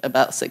need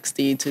about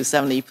 60 to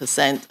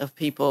 70% of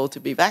people to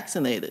be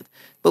vaccinated.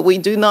 But we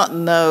do not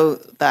know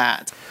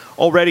that.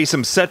 Already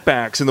some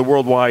setbacks in the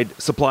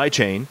worldwide supply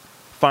chain.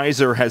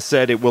 Pfizer has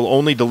said it will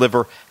only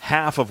deliver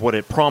half of what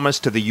it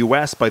promised to the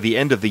U.S. by the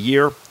end of the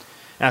year.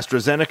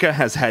 AstraZeneca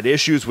has had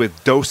issues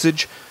with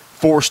dosage,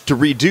 forced to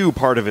redo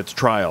part of its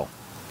trial.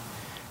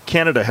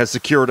 Canada has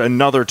secured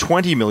another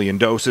 20 million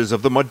doses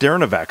of the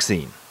Moderna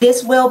vaccine.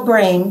 This will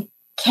bring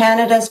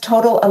Canada's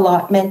total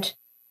allotment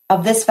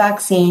of this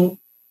vaccine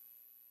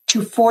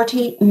to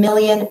 40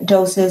 million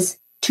doses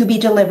to be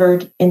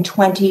delivered in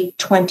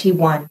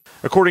 2021.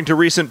 According to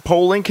recent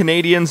polling,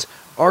 Canadians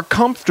are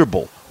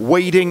comfortable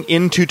waiting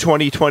into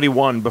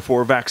 2021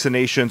 before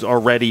vaccinations are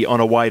ready on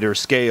a wider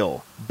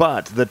scale.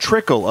 But the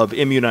trickle of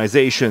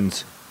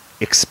immunizations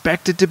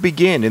expected to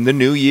begin in the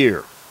new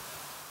year.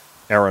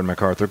 Aaron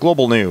MacArthur,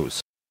 Global News.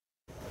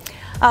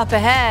 Up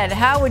ahead,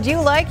 how would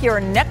you like your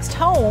next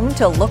home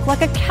to look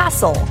like a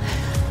castle?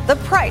 The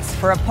price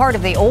for a part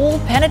of the old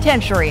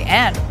penitentiary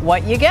and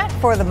what you get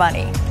for the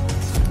money.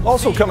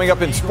 Also coming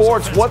up in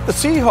sports, what the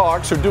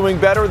Seahawks are doing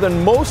better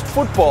than most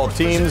football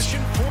teams,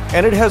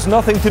 and it has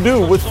nothing to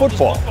do with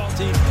football.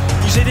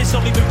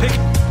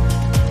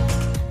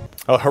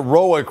 A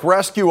heroic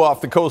rescue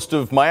off the coast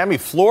of Miami,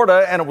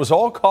 Florida, and it was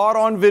all caught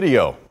on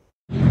video.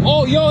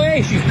 Oh, yo,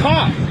 hey, she's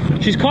caught.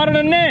 She's caught in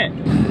a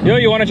net. Yo,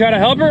 you want to try to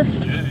help her?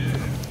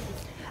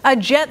 A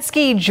jet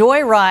ski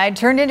joyride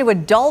turned into a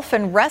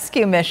dolphin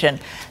rescue mission.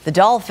 The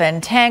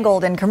dolphin,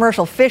 tangled in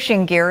commercial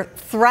fishing gear,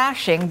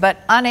 thrashing but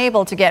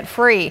unable to get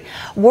free.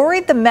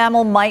 Worried the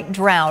mammal might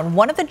drown,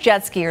 one of the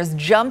jet skiers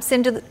jumps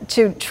into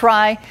to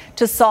try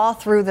to saw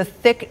through the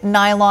thick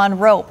nylon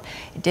rope.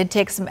 It did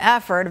take some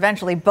effort.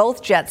 Eventually,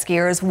 both jet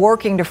skiers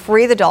working to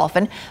free the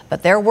dolphin,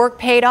 but their work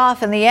paid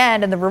off in the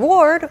end, and the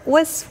reward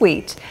was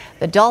sweet.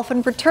 The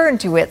dolphin returned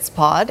to its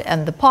pod,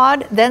 and the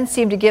pod then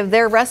seemed to give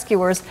their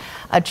rescuers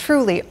a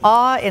truly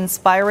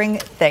awe-inspiring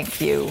thank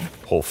you.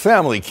 Whole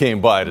family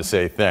came by to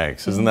say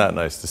thanks. Isn't that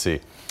nice to see?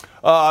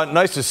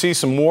 Nice to see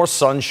some more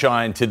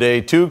sunshine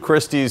today, too.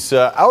 Christy's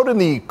out in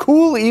the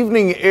cool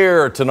evening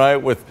air tonight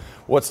with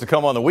what's to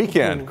come on the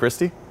weekend.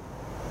 Christy?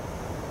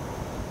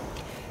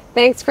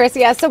 Thanks, Chris.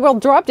 Yeah, so we'll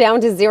drop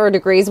down to 0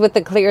 degrees with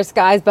the clear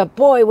skies, but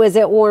boy, was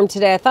it warm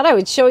today. I thought I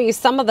would show you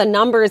some of the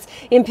numbers.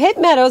 In Pitt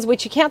Meadows,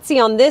 which you can't see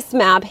on this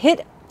map,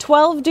 hit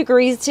 12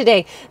 degrees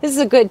today. This is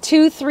a good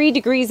 2-3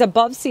 degrees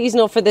above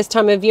seasonal for this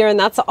time of year, and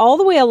that's all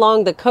the way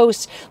along the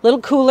coast. A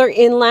little cooler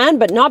inland,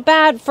 but not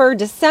bad for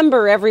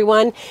December,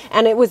 everyone.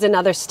 And it was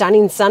another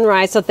stunning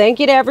sunrise. So thank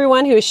you to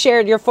everyone who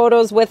shared your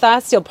photos with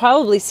us. You'll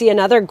probably see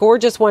another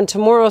gorgeous one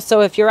tomorrow.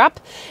 So if you're up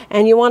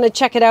and you want to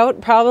check it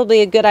out,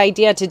 probably a good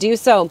idea to do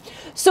so.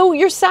 So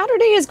your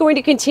Saturday is going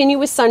to continue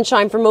with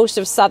sunshine for most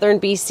of southern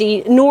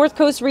BC. North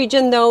Coast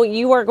region, though,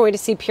 you are going to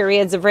see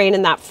periods of rain,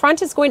 and that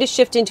front is going to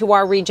shift into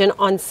our region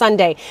on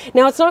Sunday.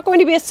 Now, it's not going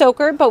to be a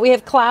soaker, but we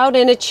have cloud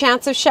and a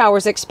chance of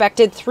showers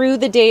expected through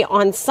the day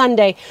on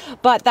Sunday.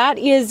 But that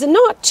is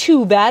not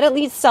too bad, at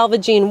least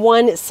salvaging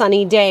one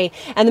sunny day.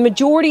 And the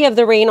majority of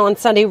the rain on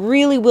Sunday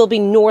really will be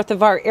north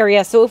of our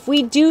area. So if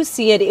we do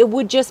see it, it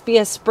would just be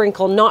a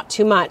sprinkle, not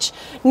too much.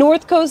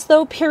 North Coast,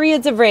 though,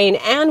 periods of rain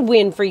and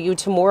wind for you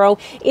tomorrow.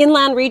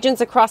 Inland regions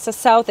across the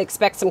south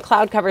expect some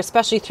cloud cover,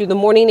 especially through the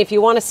morning. If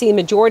you want to see the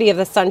majority of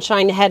the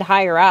sunshine, head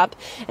higher up.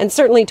 And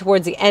certainly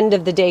towards the end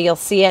of the day, you'll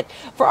see it.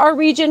 For our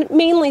region,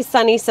 mainly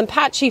sunny, some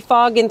patchy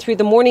fog in through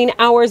the morning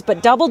hours,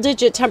 but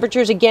double-digit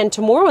temperatures again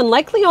tomorrow and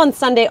likely on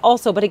Sunday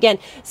also. But again,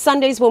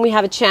 Sunday's when we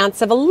have a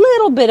chance of a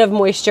little bit of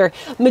moisture.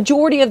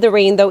 Majority of the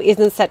rain, though,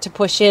 isn't set to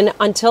push in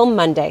until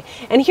Monday.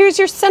 And here's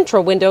your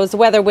central windows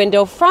weather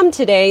window from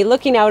today,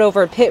 looking out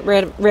over Pitt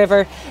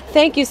River.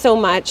 Thank you so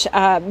much.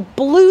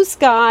 Blue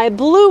sky,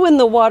 blue in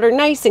the water,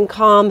 nice and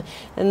calm,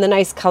 and the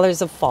nice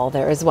colors of fall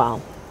there as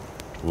well.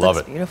 Love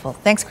That's it. Beautiful.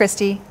 Thanks,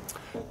 Christy.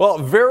 Well,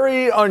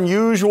 very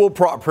unusual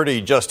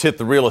property just hit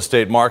the real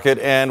estate market,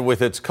 and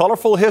with its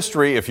colorful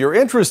history, if you're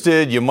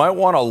interested, you might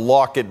want to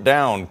lock it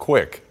down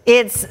quick.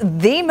 It's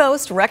the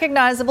most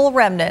recognizable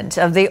remnant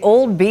of the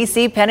old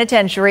BC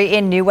Penitentiary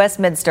in New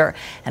Westminster.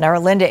 And our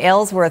Linda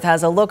Aylesworth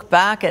has a look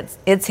back at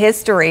its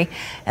history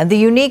and the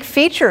unique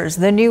features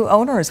the new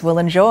owners will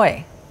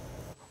enjoy.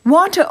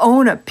 Want to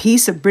own a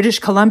piece of British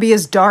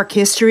Columbia's dark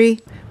history?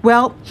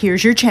 Well,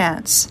 here's your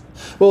chance.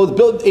 Well, it was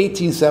built in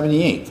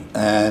 1878,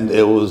 and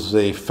it was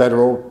a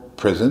federal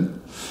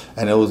prison,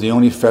 and it was the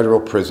only federal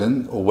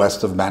prison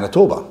west of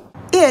Manitoba.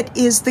 It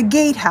is the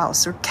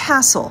Gatehouse, or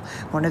Castle,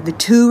 one of the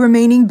two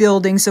remaining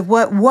buildings of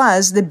what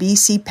was the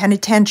BC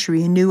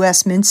Penitentiary in New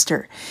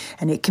Westminster,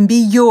 and it can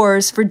be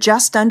yours for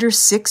just under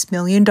 $6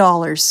 million.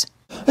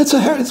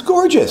 It's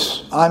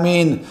gorgeous. I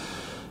mean,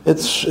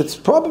 it's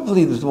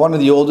probably one of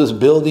the oldest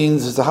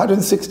buildings. It's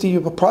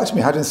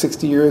approximately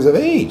 160 years of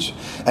age,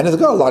 and it's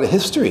got a lot of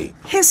history.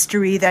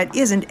 History that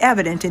isn't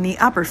evident in the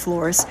upper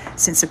floors.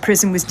 Since the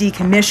prison was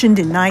decommissioned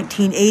in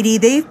 1980,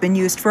 they've been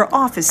used for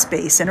office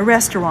space and a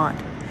restaurant.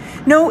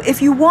 No, if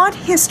you want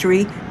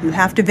history, you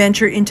have to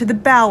venture into the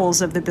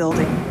bowels of the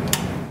building.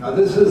 Now,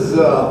 this is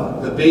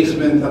the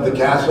basement of the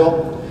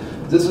castle.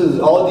 This is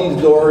all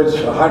these doors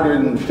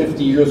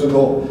 150 years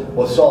ago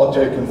was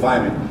solitary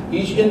confinement.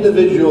 Each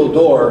individual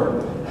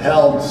door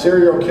held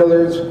serial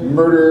killers,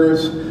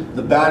 murderers,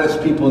 the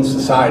baddest people in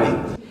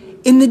society.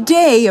 In the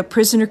day, a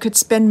prisoner could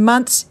spend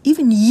months,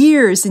 even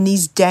years, in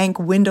these dank,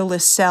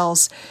 windowless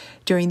cells.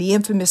 During the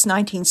infamous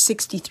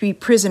 1963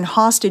 prison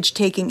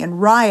hostage-taking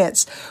and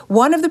riots,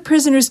 one of the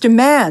prisoners'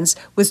 demands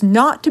was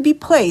not to be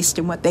placed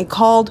in what they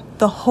called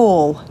the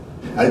hole.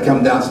 I'd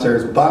come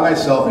downstairs by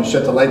myself and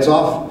shut the lights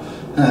off.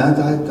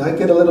 And I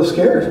get a little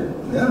scared.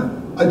 Yeah,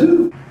 I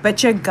do.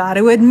 But you got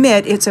to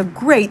admit, it's a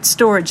great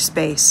storage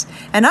space.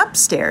 And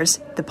upstairs,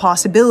 the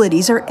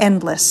possibilities are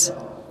endless.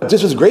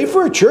 This was great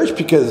for a church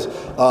because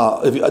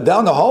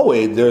down the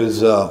hallway,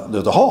 there's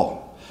a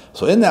hall.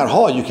 So in that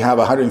hall, you can have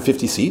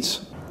 150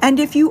 seats. And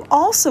if you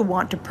also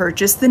want to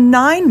purchase the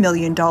 $9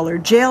 million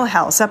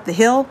jailhouse up the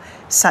hill,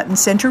 Sutton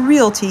Center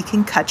Realty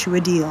can cut you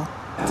a deal.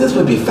 This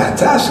would be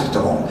fantastic to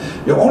own.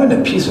 You're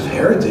owning a piece of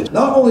heritage.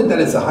 Not only that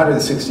it's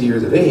 160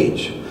 years of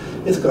age,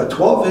 it's got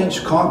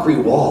 12-inch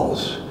concrete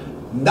walls.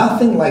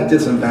 Nothing like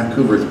this in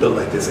Vancouver is built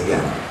like this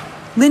again.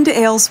 Linda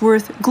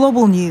Aylesworth,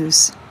 Global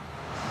News.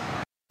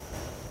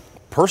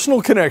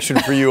 Personal connection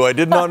for you. I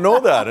did not know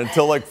that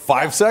until like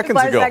 5 seconds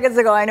ago. 5 seconds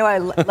ago, I know I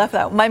left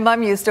that. My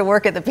mom used to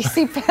work at the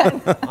BC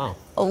Pen.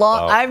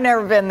 Wow. I've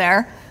never been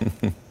there.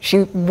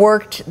 She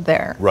worked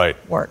there. Right.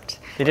 Worked.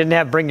 You didn't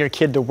have bring your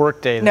kid to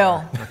work day there.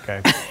 No.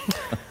 Okay.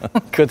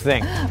 Good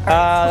thing.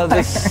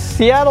 The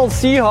Seattle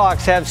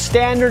Seahawks have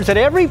standards that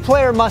every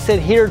player must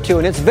adhere to,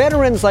 and it's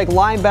veterans like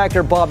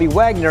linebacker Bobby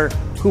Wagner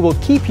who will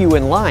keep you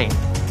in line.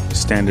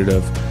 Standard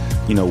of,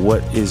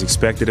 what is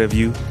expected of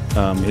you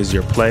is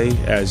your play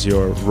as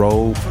your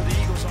role.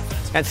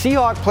 And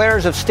Seahawk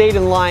players have stayed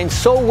in line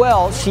so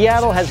well,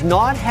 Seattle has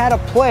not had a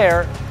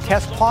player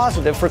test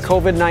positive for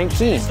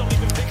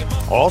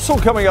COVID-19. Also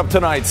coming up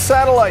tonight,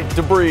 satellite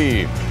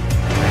debris.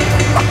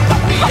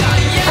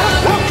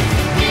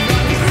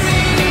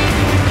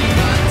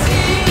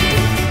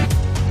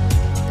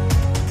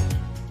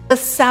 A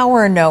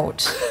sour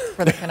note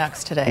for the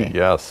Canucks today.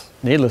 Yes.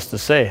 Needless to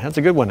say, that's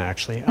a good one,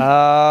 actually.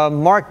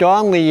 Mark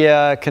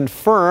Donnelly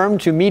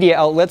confirmed to media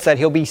outlets that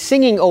he'll be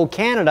singing O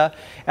Canada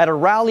at a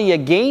rally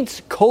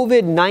against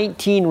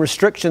COVID-19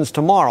 restrictions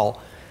tomorrow.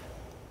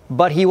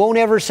 But he won't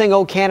ever sing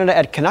O Canada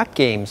at Canuck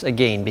games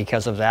again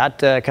because of that.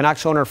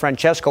 Canucks owner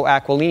Francesco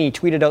Aquilini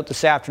tweeted out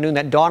this afternoon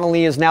that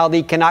Donnelly is now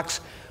the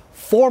Canucks'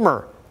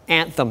 former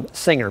anthem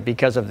singer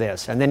because of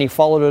this. And then he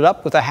followed it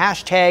up with a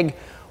hashtag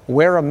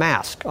wear a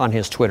mask on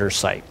his Twitter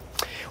site.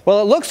 Well,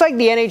 it looks like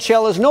the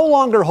NHL is no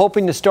longer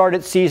hoping to start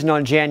its season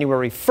on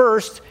January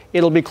 1st.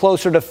 It'll be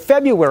closer to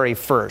February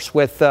 1st,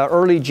 with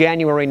early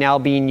January now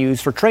being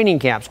used for training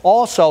camps.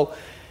 Also,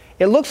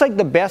 it looks like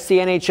the best the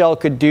NHL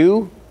could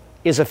do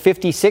is a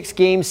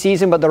 56-game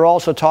season, but they're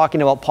also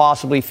talking about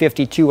possibly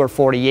 52 or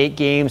 48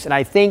 games. And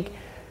I think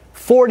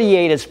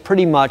 48 is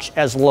pretty much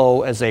as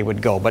low as they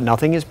would go, but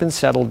nothing has been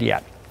settled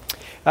yet.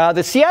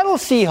 The Seattle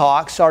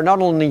Seahawks are not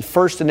only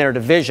first in their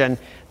division,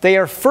 they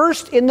are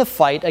first in the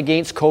fight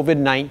against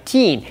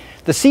COVID-19.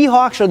 The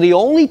Seahawks are the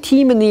only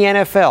team in the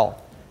NFL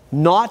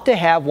not to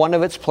have one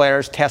of its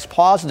players test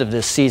positive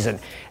this season.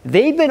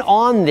 They've been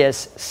on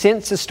this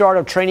since the start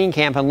of training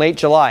camp in late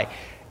July.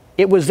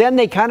 It was then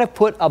they kind of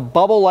put a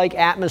bubble-like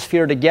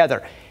atmosphere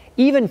together,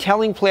 even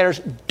telling players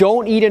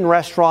don't eat in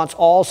restaurants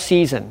all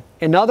season.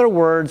 In other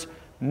words,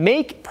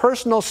 make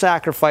personal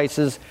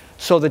sacrifices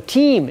so the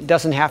team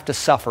doesn't have to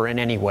suffer in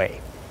any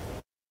way.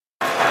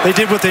 They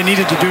did what they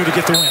needed to do to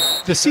get the win.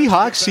 The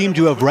Seahawks seem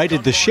to have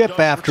righted the ship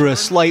after a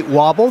slight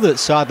wobble that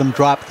saw them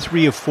drop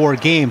 3 of 4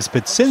 games.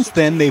 But since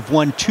then, they've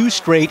won 2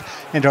 straight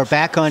and are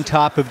back on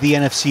top of the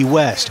NFC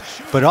West.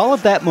 But all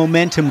of that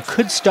momentum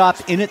could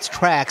stop in its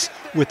tracks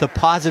with a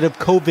positive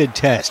COVID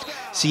test.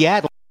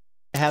 Seattle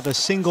have a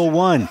single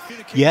one.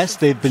 Yes,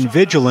 they've been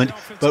vigilant,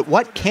 but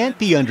what can't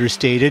be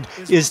understated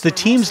is the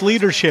team's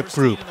leadership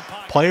group.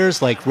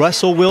 Players like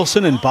Russell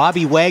Wilson and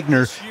Bobby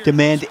Wagner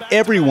demand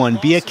everyone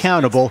be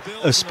accountable,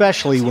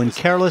 especially when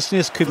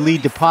carelessness could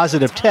lead to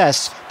positive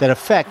tests that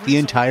affect the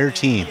entire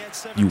team.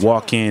 You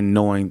walk in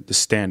knowing the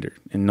standard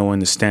and knowing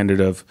the standard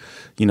of,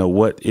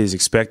 what is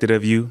expected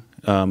of you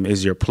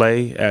is your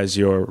play as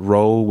your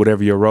role,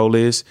 whatever your role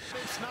is.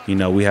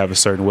 We have a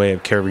certain way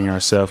of carrying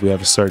ourselves. We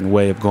have a certain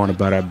way of going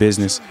about our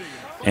business.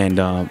 And,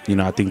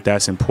 I think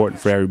that's important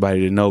for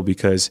everybody to know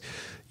because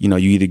you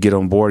either get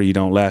on board or you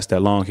don't last that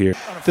long here.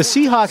 The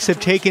Seahawks have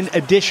taken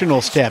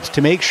additional steps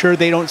to make sure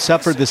they don't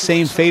suffer the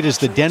same fate as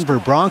the Denver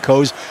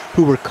Broncos,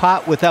 who were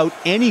caught without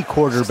any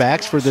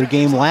quarterbacks for their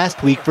game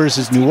last week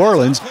versus New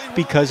Orleans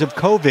because of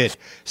COVID.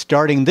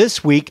 Starting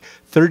this week,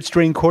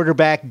 third-string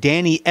quarterback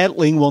Danny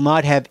Etling will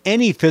not have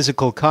any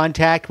physical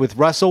contact with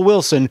Russell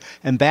Wilson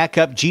and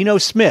backup Geno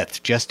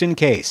Smith, just in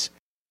case.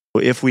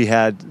 If we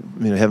had,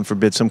 heaven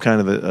forbid, some kind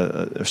of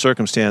a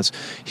circumstance,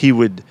 he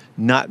would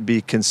not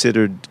be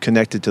considered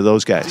connected to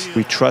those guys.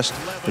 We trust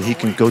that he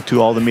can go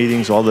to all the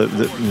meetings,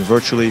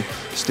 virtually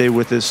stay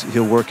with us.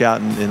 He'll work out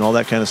and all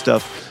that kind of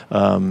stuff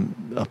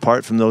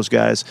apart from those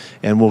guys,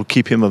 and we'll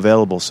keep him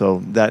available.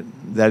 So that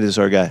is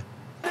our guy.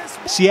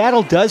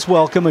 Seattle does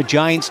welcome a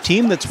Giants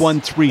team that's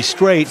won 3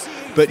 straight,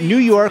 but New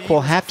York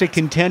will have to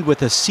contend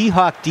with a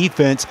Seahawk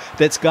defense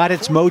that's got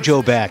its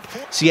mojo back.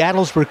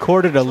 Seattle's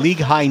recorded a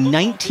league-high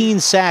 19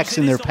 sacks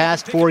in their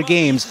past 4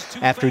 games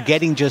after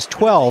getting just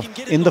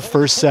 12 in the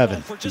first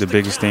 7. The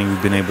biggest thing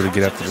we've been able to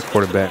get after the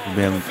quarterback, we've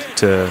been able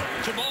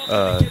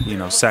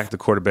to sack the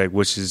quarterback,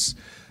 which is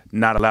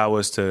not allow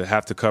us to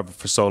have to cover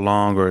for so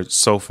long or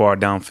so far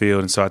downfield.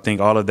 And so I think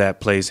all of that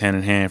plays hand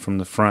in hand from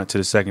the front to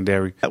the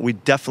secondary. We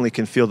definitely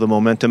can feel the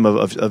momentum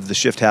of the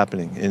shift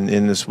happening. And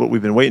it's what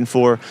we've been waiting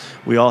for.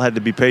 We all had to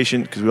be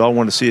patient because we all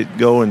want to see it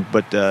go.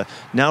 But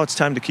now it's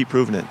time to keep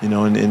proving it.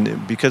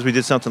 And because we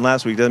did something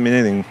last week doesn't mean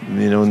anything,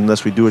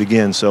 unless we do it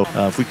again. So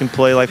if we can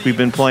play like we've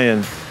been playing,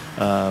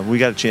 we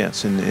got a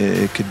chance. And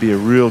it could be a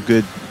real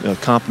good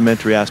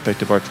complementary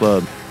aspect of our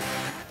club.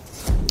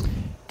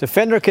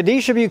 Defender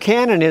Kadisha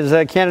Buchanan is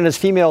Canada's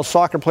Female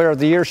Soccer Player of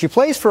the Year. She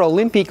plays for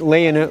Olympique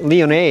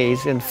Lyonnais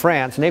in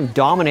France, and they've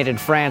dominated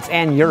France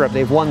and Europe.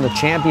 They've won the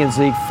Champions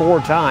League 4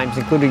 times,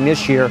 including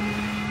this year.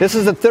 This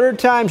is the 3rd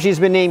time she's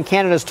been named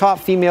Canada's top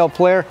female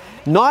player.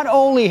 Not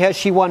only has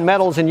she won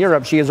medals in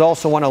Europe, she has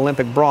also won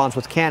Olympic bronze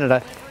with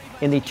Canada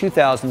in the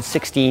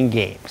 2016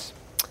 Games.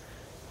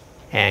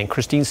 And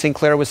Christine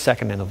Sinclair was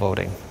second in the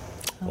voting.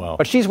 Wow.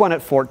 But she's won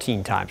it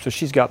 14 times, so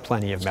she's got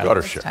plenty of medals. Got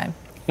her share.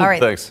 All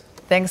right.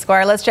 Thanks,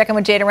 Squire. Let's check in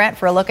with Jay Durant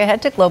for a look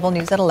ahead to Global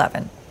News at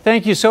 11.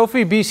 Thank you,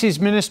 Sophie. BC's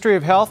Ministry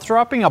of Health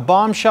dropping a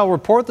bombshell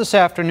report this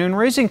afternoon,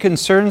 raising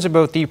concerns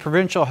about the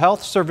Provincial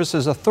Health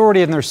Services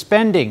Authority and their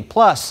spending.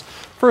 Plus,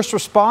 first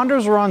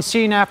responders were on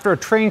scene after a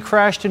train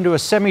crashed into a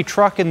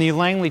semi-truck in the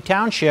Langley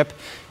Township.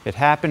 It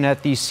happened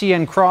at the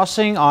CN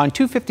crossing on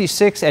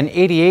 256 and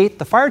 88.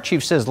 The fire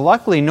chief says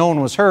luckily no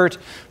one was hurt,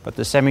 but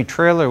the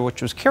semi-trailer,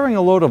 which was carrying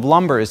a load of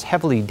lumber, is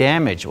heavily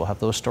damaged. We'll have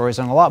those stories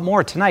and a lot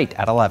more tonight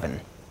at 11.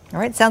 All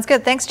right, sounds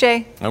good. Thanks,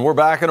 Jay. And we're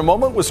back in a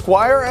moment with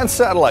Squire and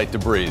satellite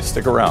debris.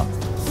 Stick around.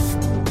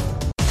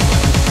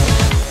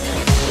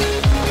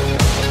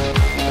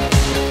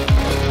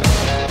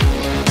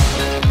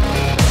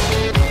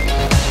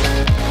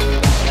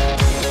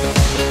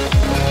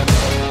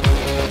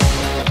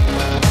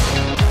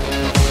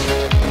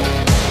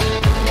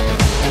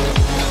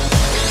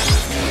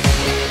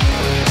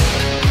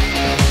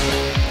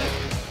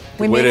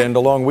 Way to end a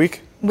long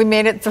week? We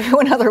made it through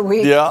another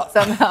week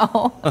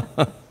somehow.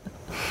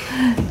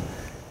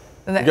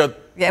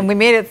 And we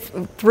made it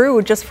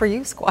through just for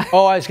you, Squire.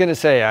 Oh, I was going to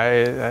say,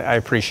 I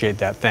appreciate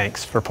that.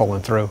 Thanks for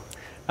pulling through.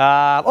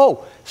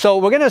 So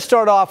we're going to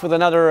start off with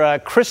another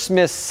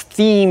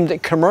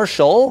Christmas-themed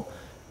commercial.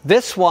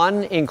 This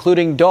one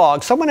including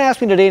dogs. Someone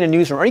asked me today in a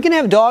newsroom, are you going to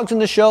have dogs in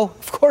the show?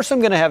 Of course I'm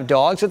going to have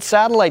dogs. It's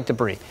satellite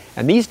debris.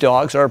 And these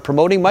dogs are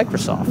promoting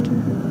Microsoft.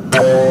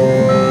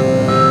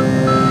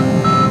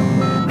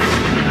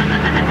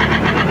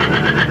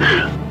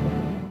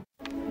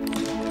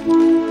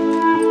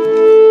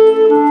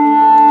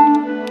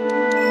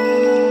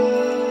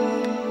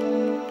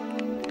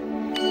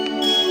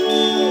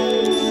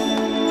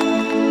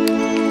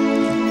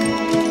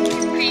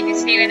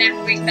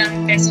 Whenever we've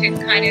done this, we've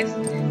kind of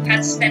had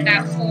to send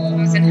out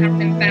forms and have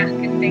them back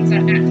and things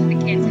like that for the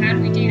kids. How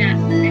do we do that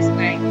this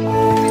way?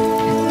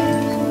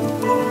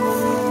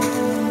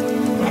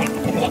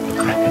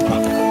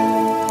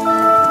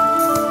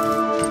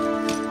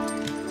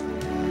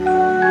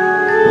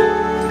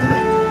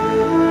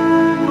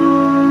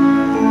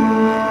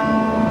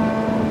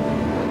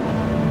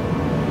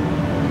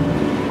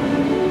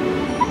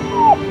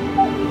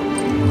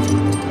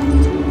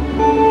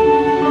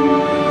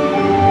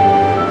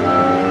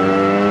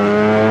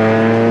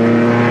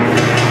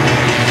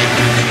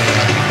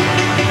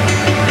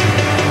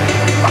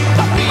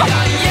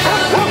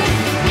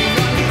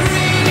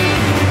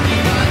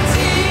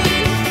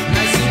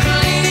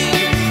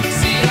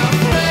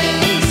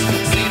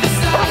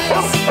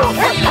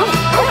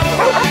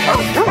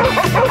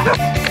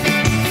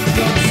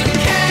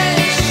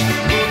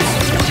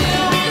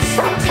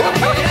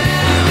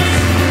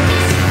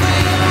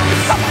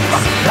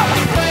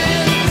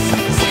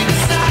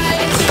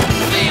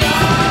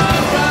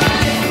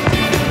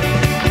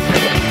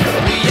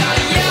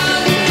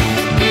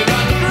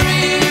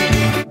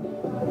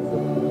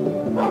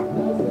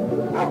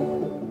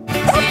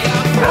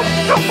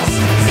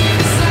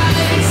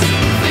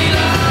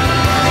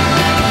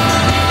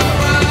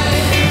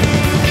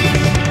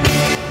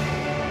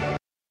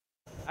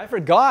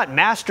 Forgot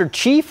Master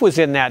Chief was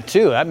in that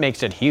too. That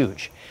makes it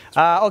huge.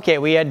 Okay,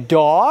 we had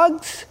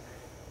dogs.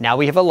 Now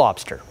we have a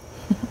lobster.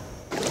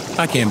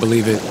 I can't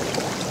believe it.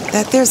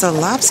 That there's a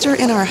lobster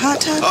in our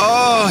hot tub?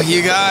 Oh,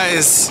 you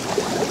guys.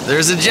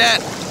 There's a jet.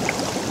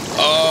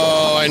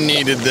 Oh, I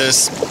needed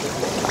this.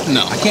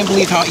 No, I can't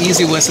believe how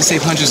easy it was to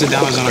save hundreds of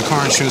dollars on our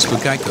car insurance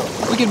with Geico.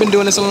 We could have been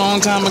doing this a long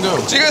time ago.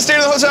 So you guys stay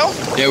at the hotel?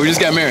 Yeah, we just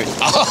got married.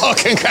 Oh,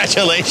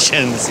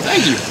 congratulations.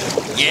 Thank you.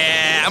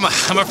 Yeah,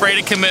 I'm afraid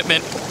of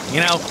commitment. You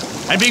know,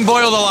 I'm being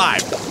boiled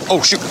alive.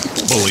 Oh, shoot.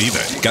 Believe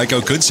it.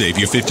 Geico could save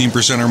you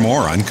 15% or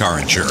more on car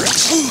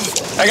insurance.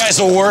 That guy's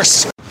the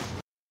worst.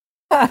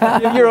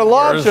 If you're a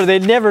lobster,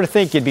 they'd never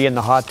think you'd be in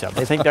the hot tub.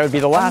 They think that would be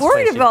the last I'm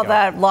worried place about you'd go.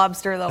 that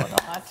lobster, though, in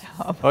the hot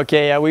tub.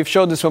 Okay, we've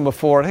showed this one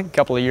before, I think a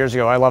couple of years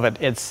ago. I love it.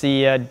 It's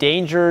the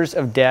dangers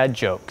of dad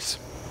jokes.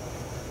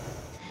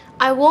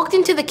 I walked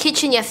into the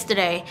kitchen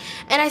yesterday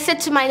and I said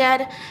to my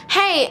dad,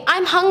 "Hey,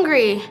 I'm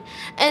hungry."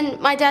 And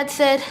my dad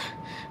said,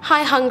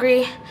 "Hi,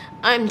 hungry.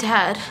 I'm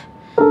Dad."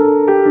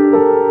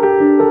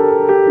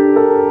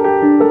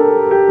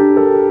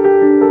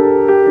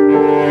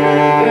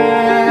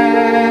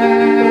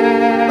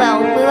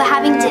 Well, we were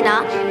having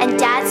dinner and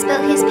Dad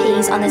spilled his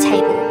peas on the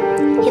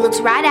table. He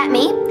looked right at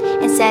me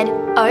and said,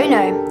 "Oh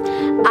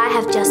no, I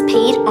have just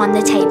peed on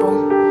the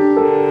table."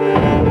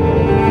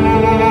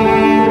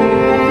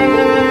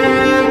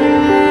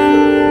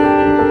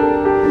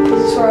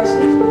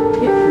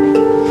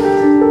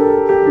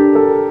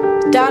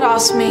 Dad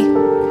asked me,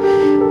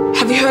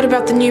 "Have you heard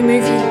about the new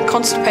movie,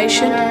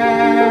 Constipation?"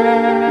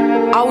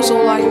 I was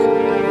all like,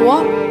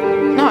 "What?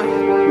 No."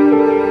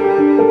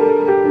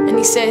 And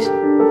he said,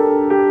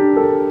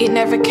 "It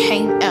never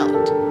came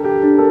out."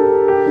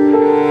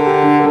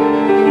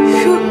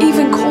 Who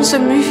even calls a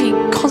movie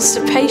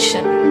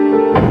Constipation?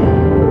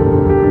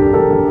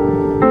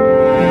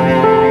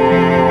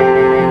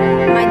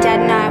 My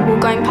dad and I were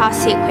going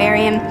past the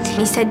aquarium.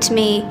 He said to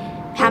me,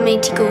 "How many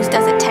tickles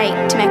does it take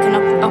to make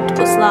an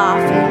octopus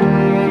laugh?"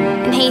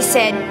 And he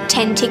said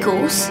 10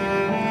 tickles.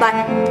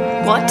 Like,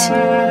 what?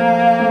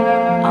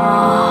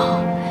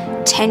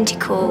 Oh,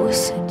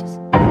 tentacles.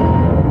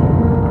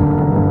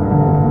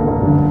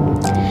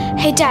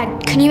 Hey,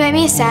 Dad, can you make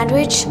me a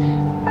sandwich?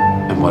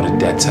 And what did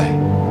Dad say?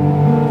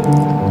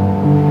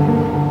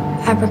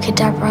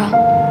 Abracadabra.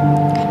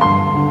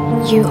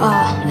 You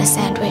are a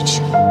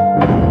sandwich.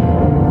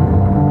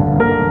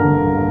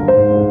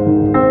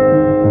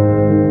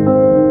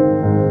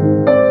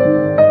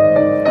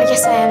 I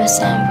guess I am a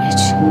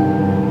sandwich.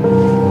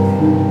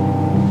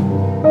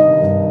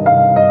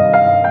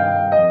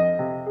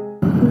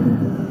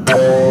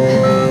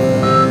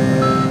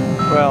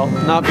 Well,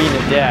 not being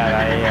a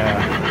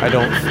dad, I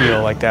don't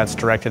feel like that's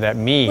directed at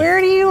me. Where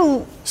do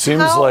you...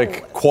 Seems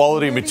like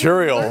quality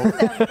material. Is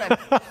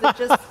it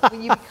just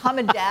when you become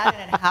a dad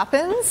and it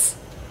happens?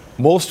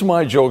 Most of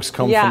my jokes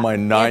come from my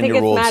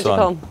 9-year-old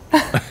son.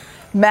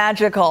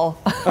 Magical.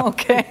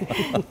 Okay.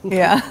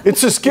 Yeah.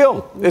 It's a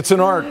skill. It's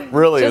an art,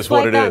 really, Just is what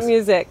like it that is.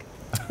 music.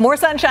 More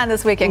sunshine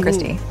this weekend,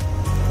 Christy.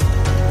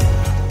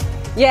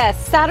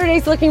 Yes,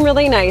 Saturday's looking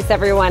really nice,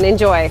 everyone.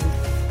 Enjoy.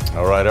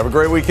 All right. Have a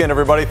great weekend,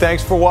 everybody.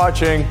 Thanks for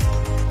watching.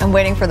 I'm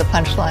waiting for the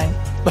punchline.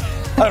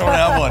 I don't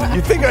have one.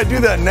 You think I do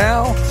that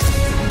now?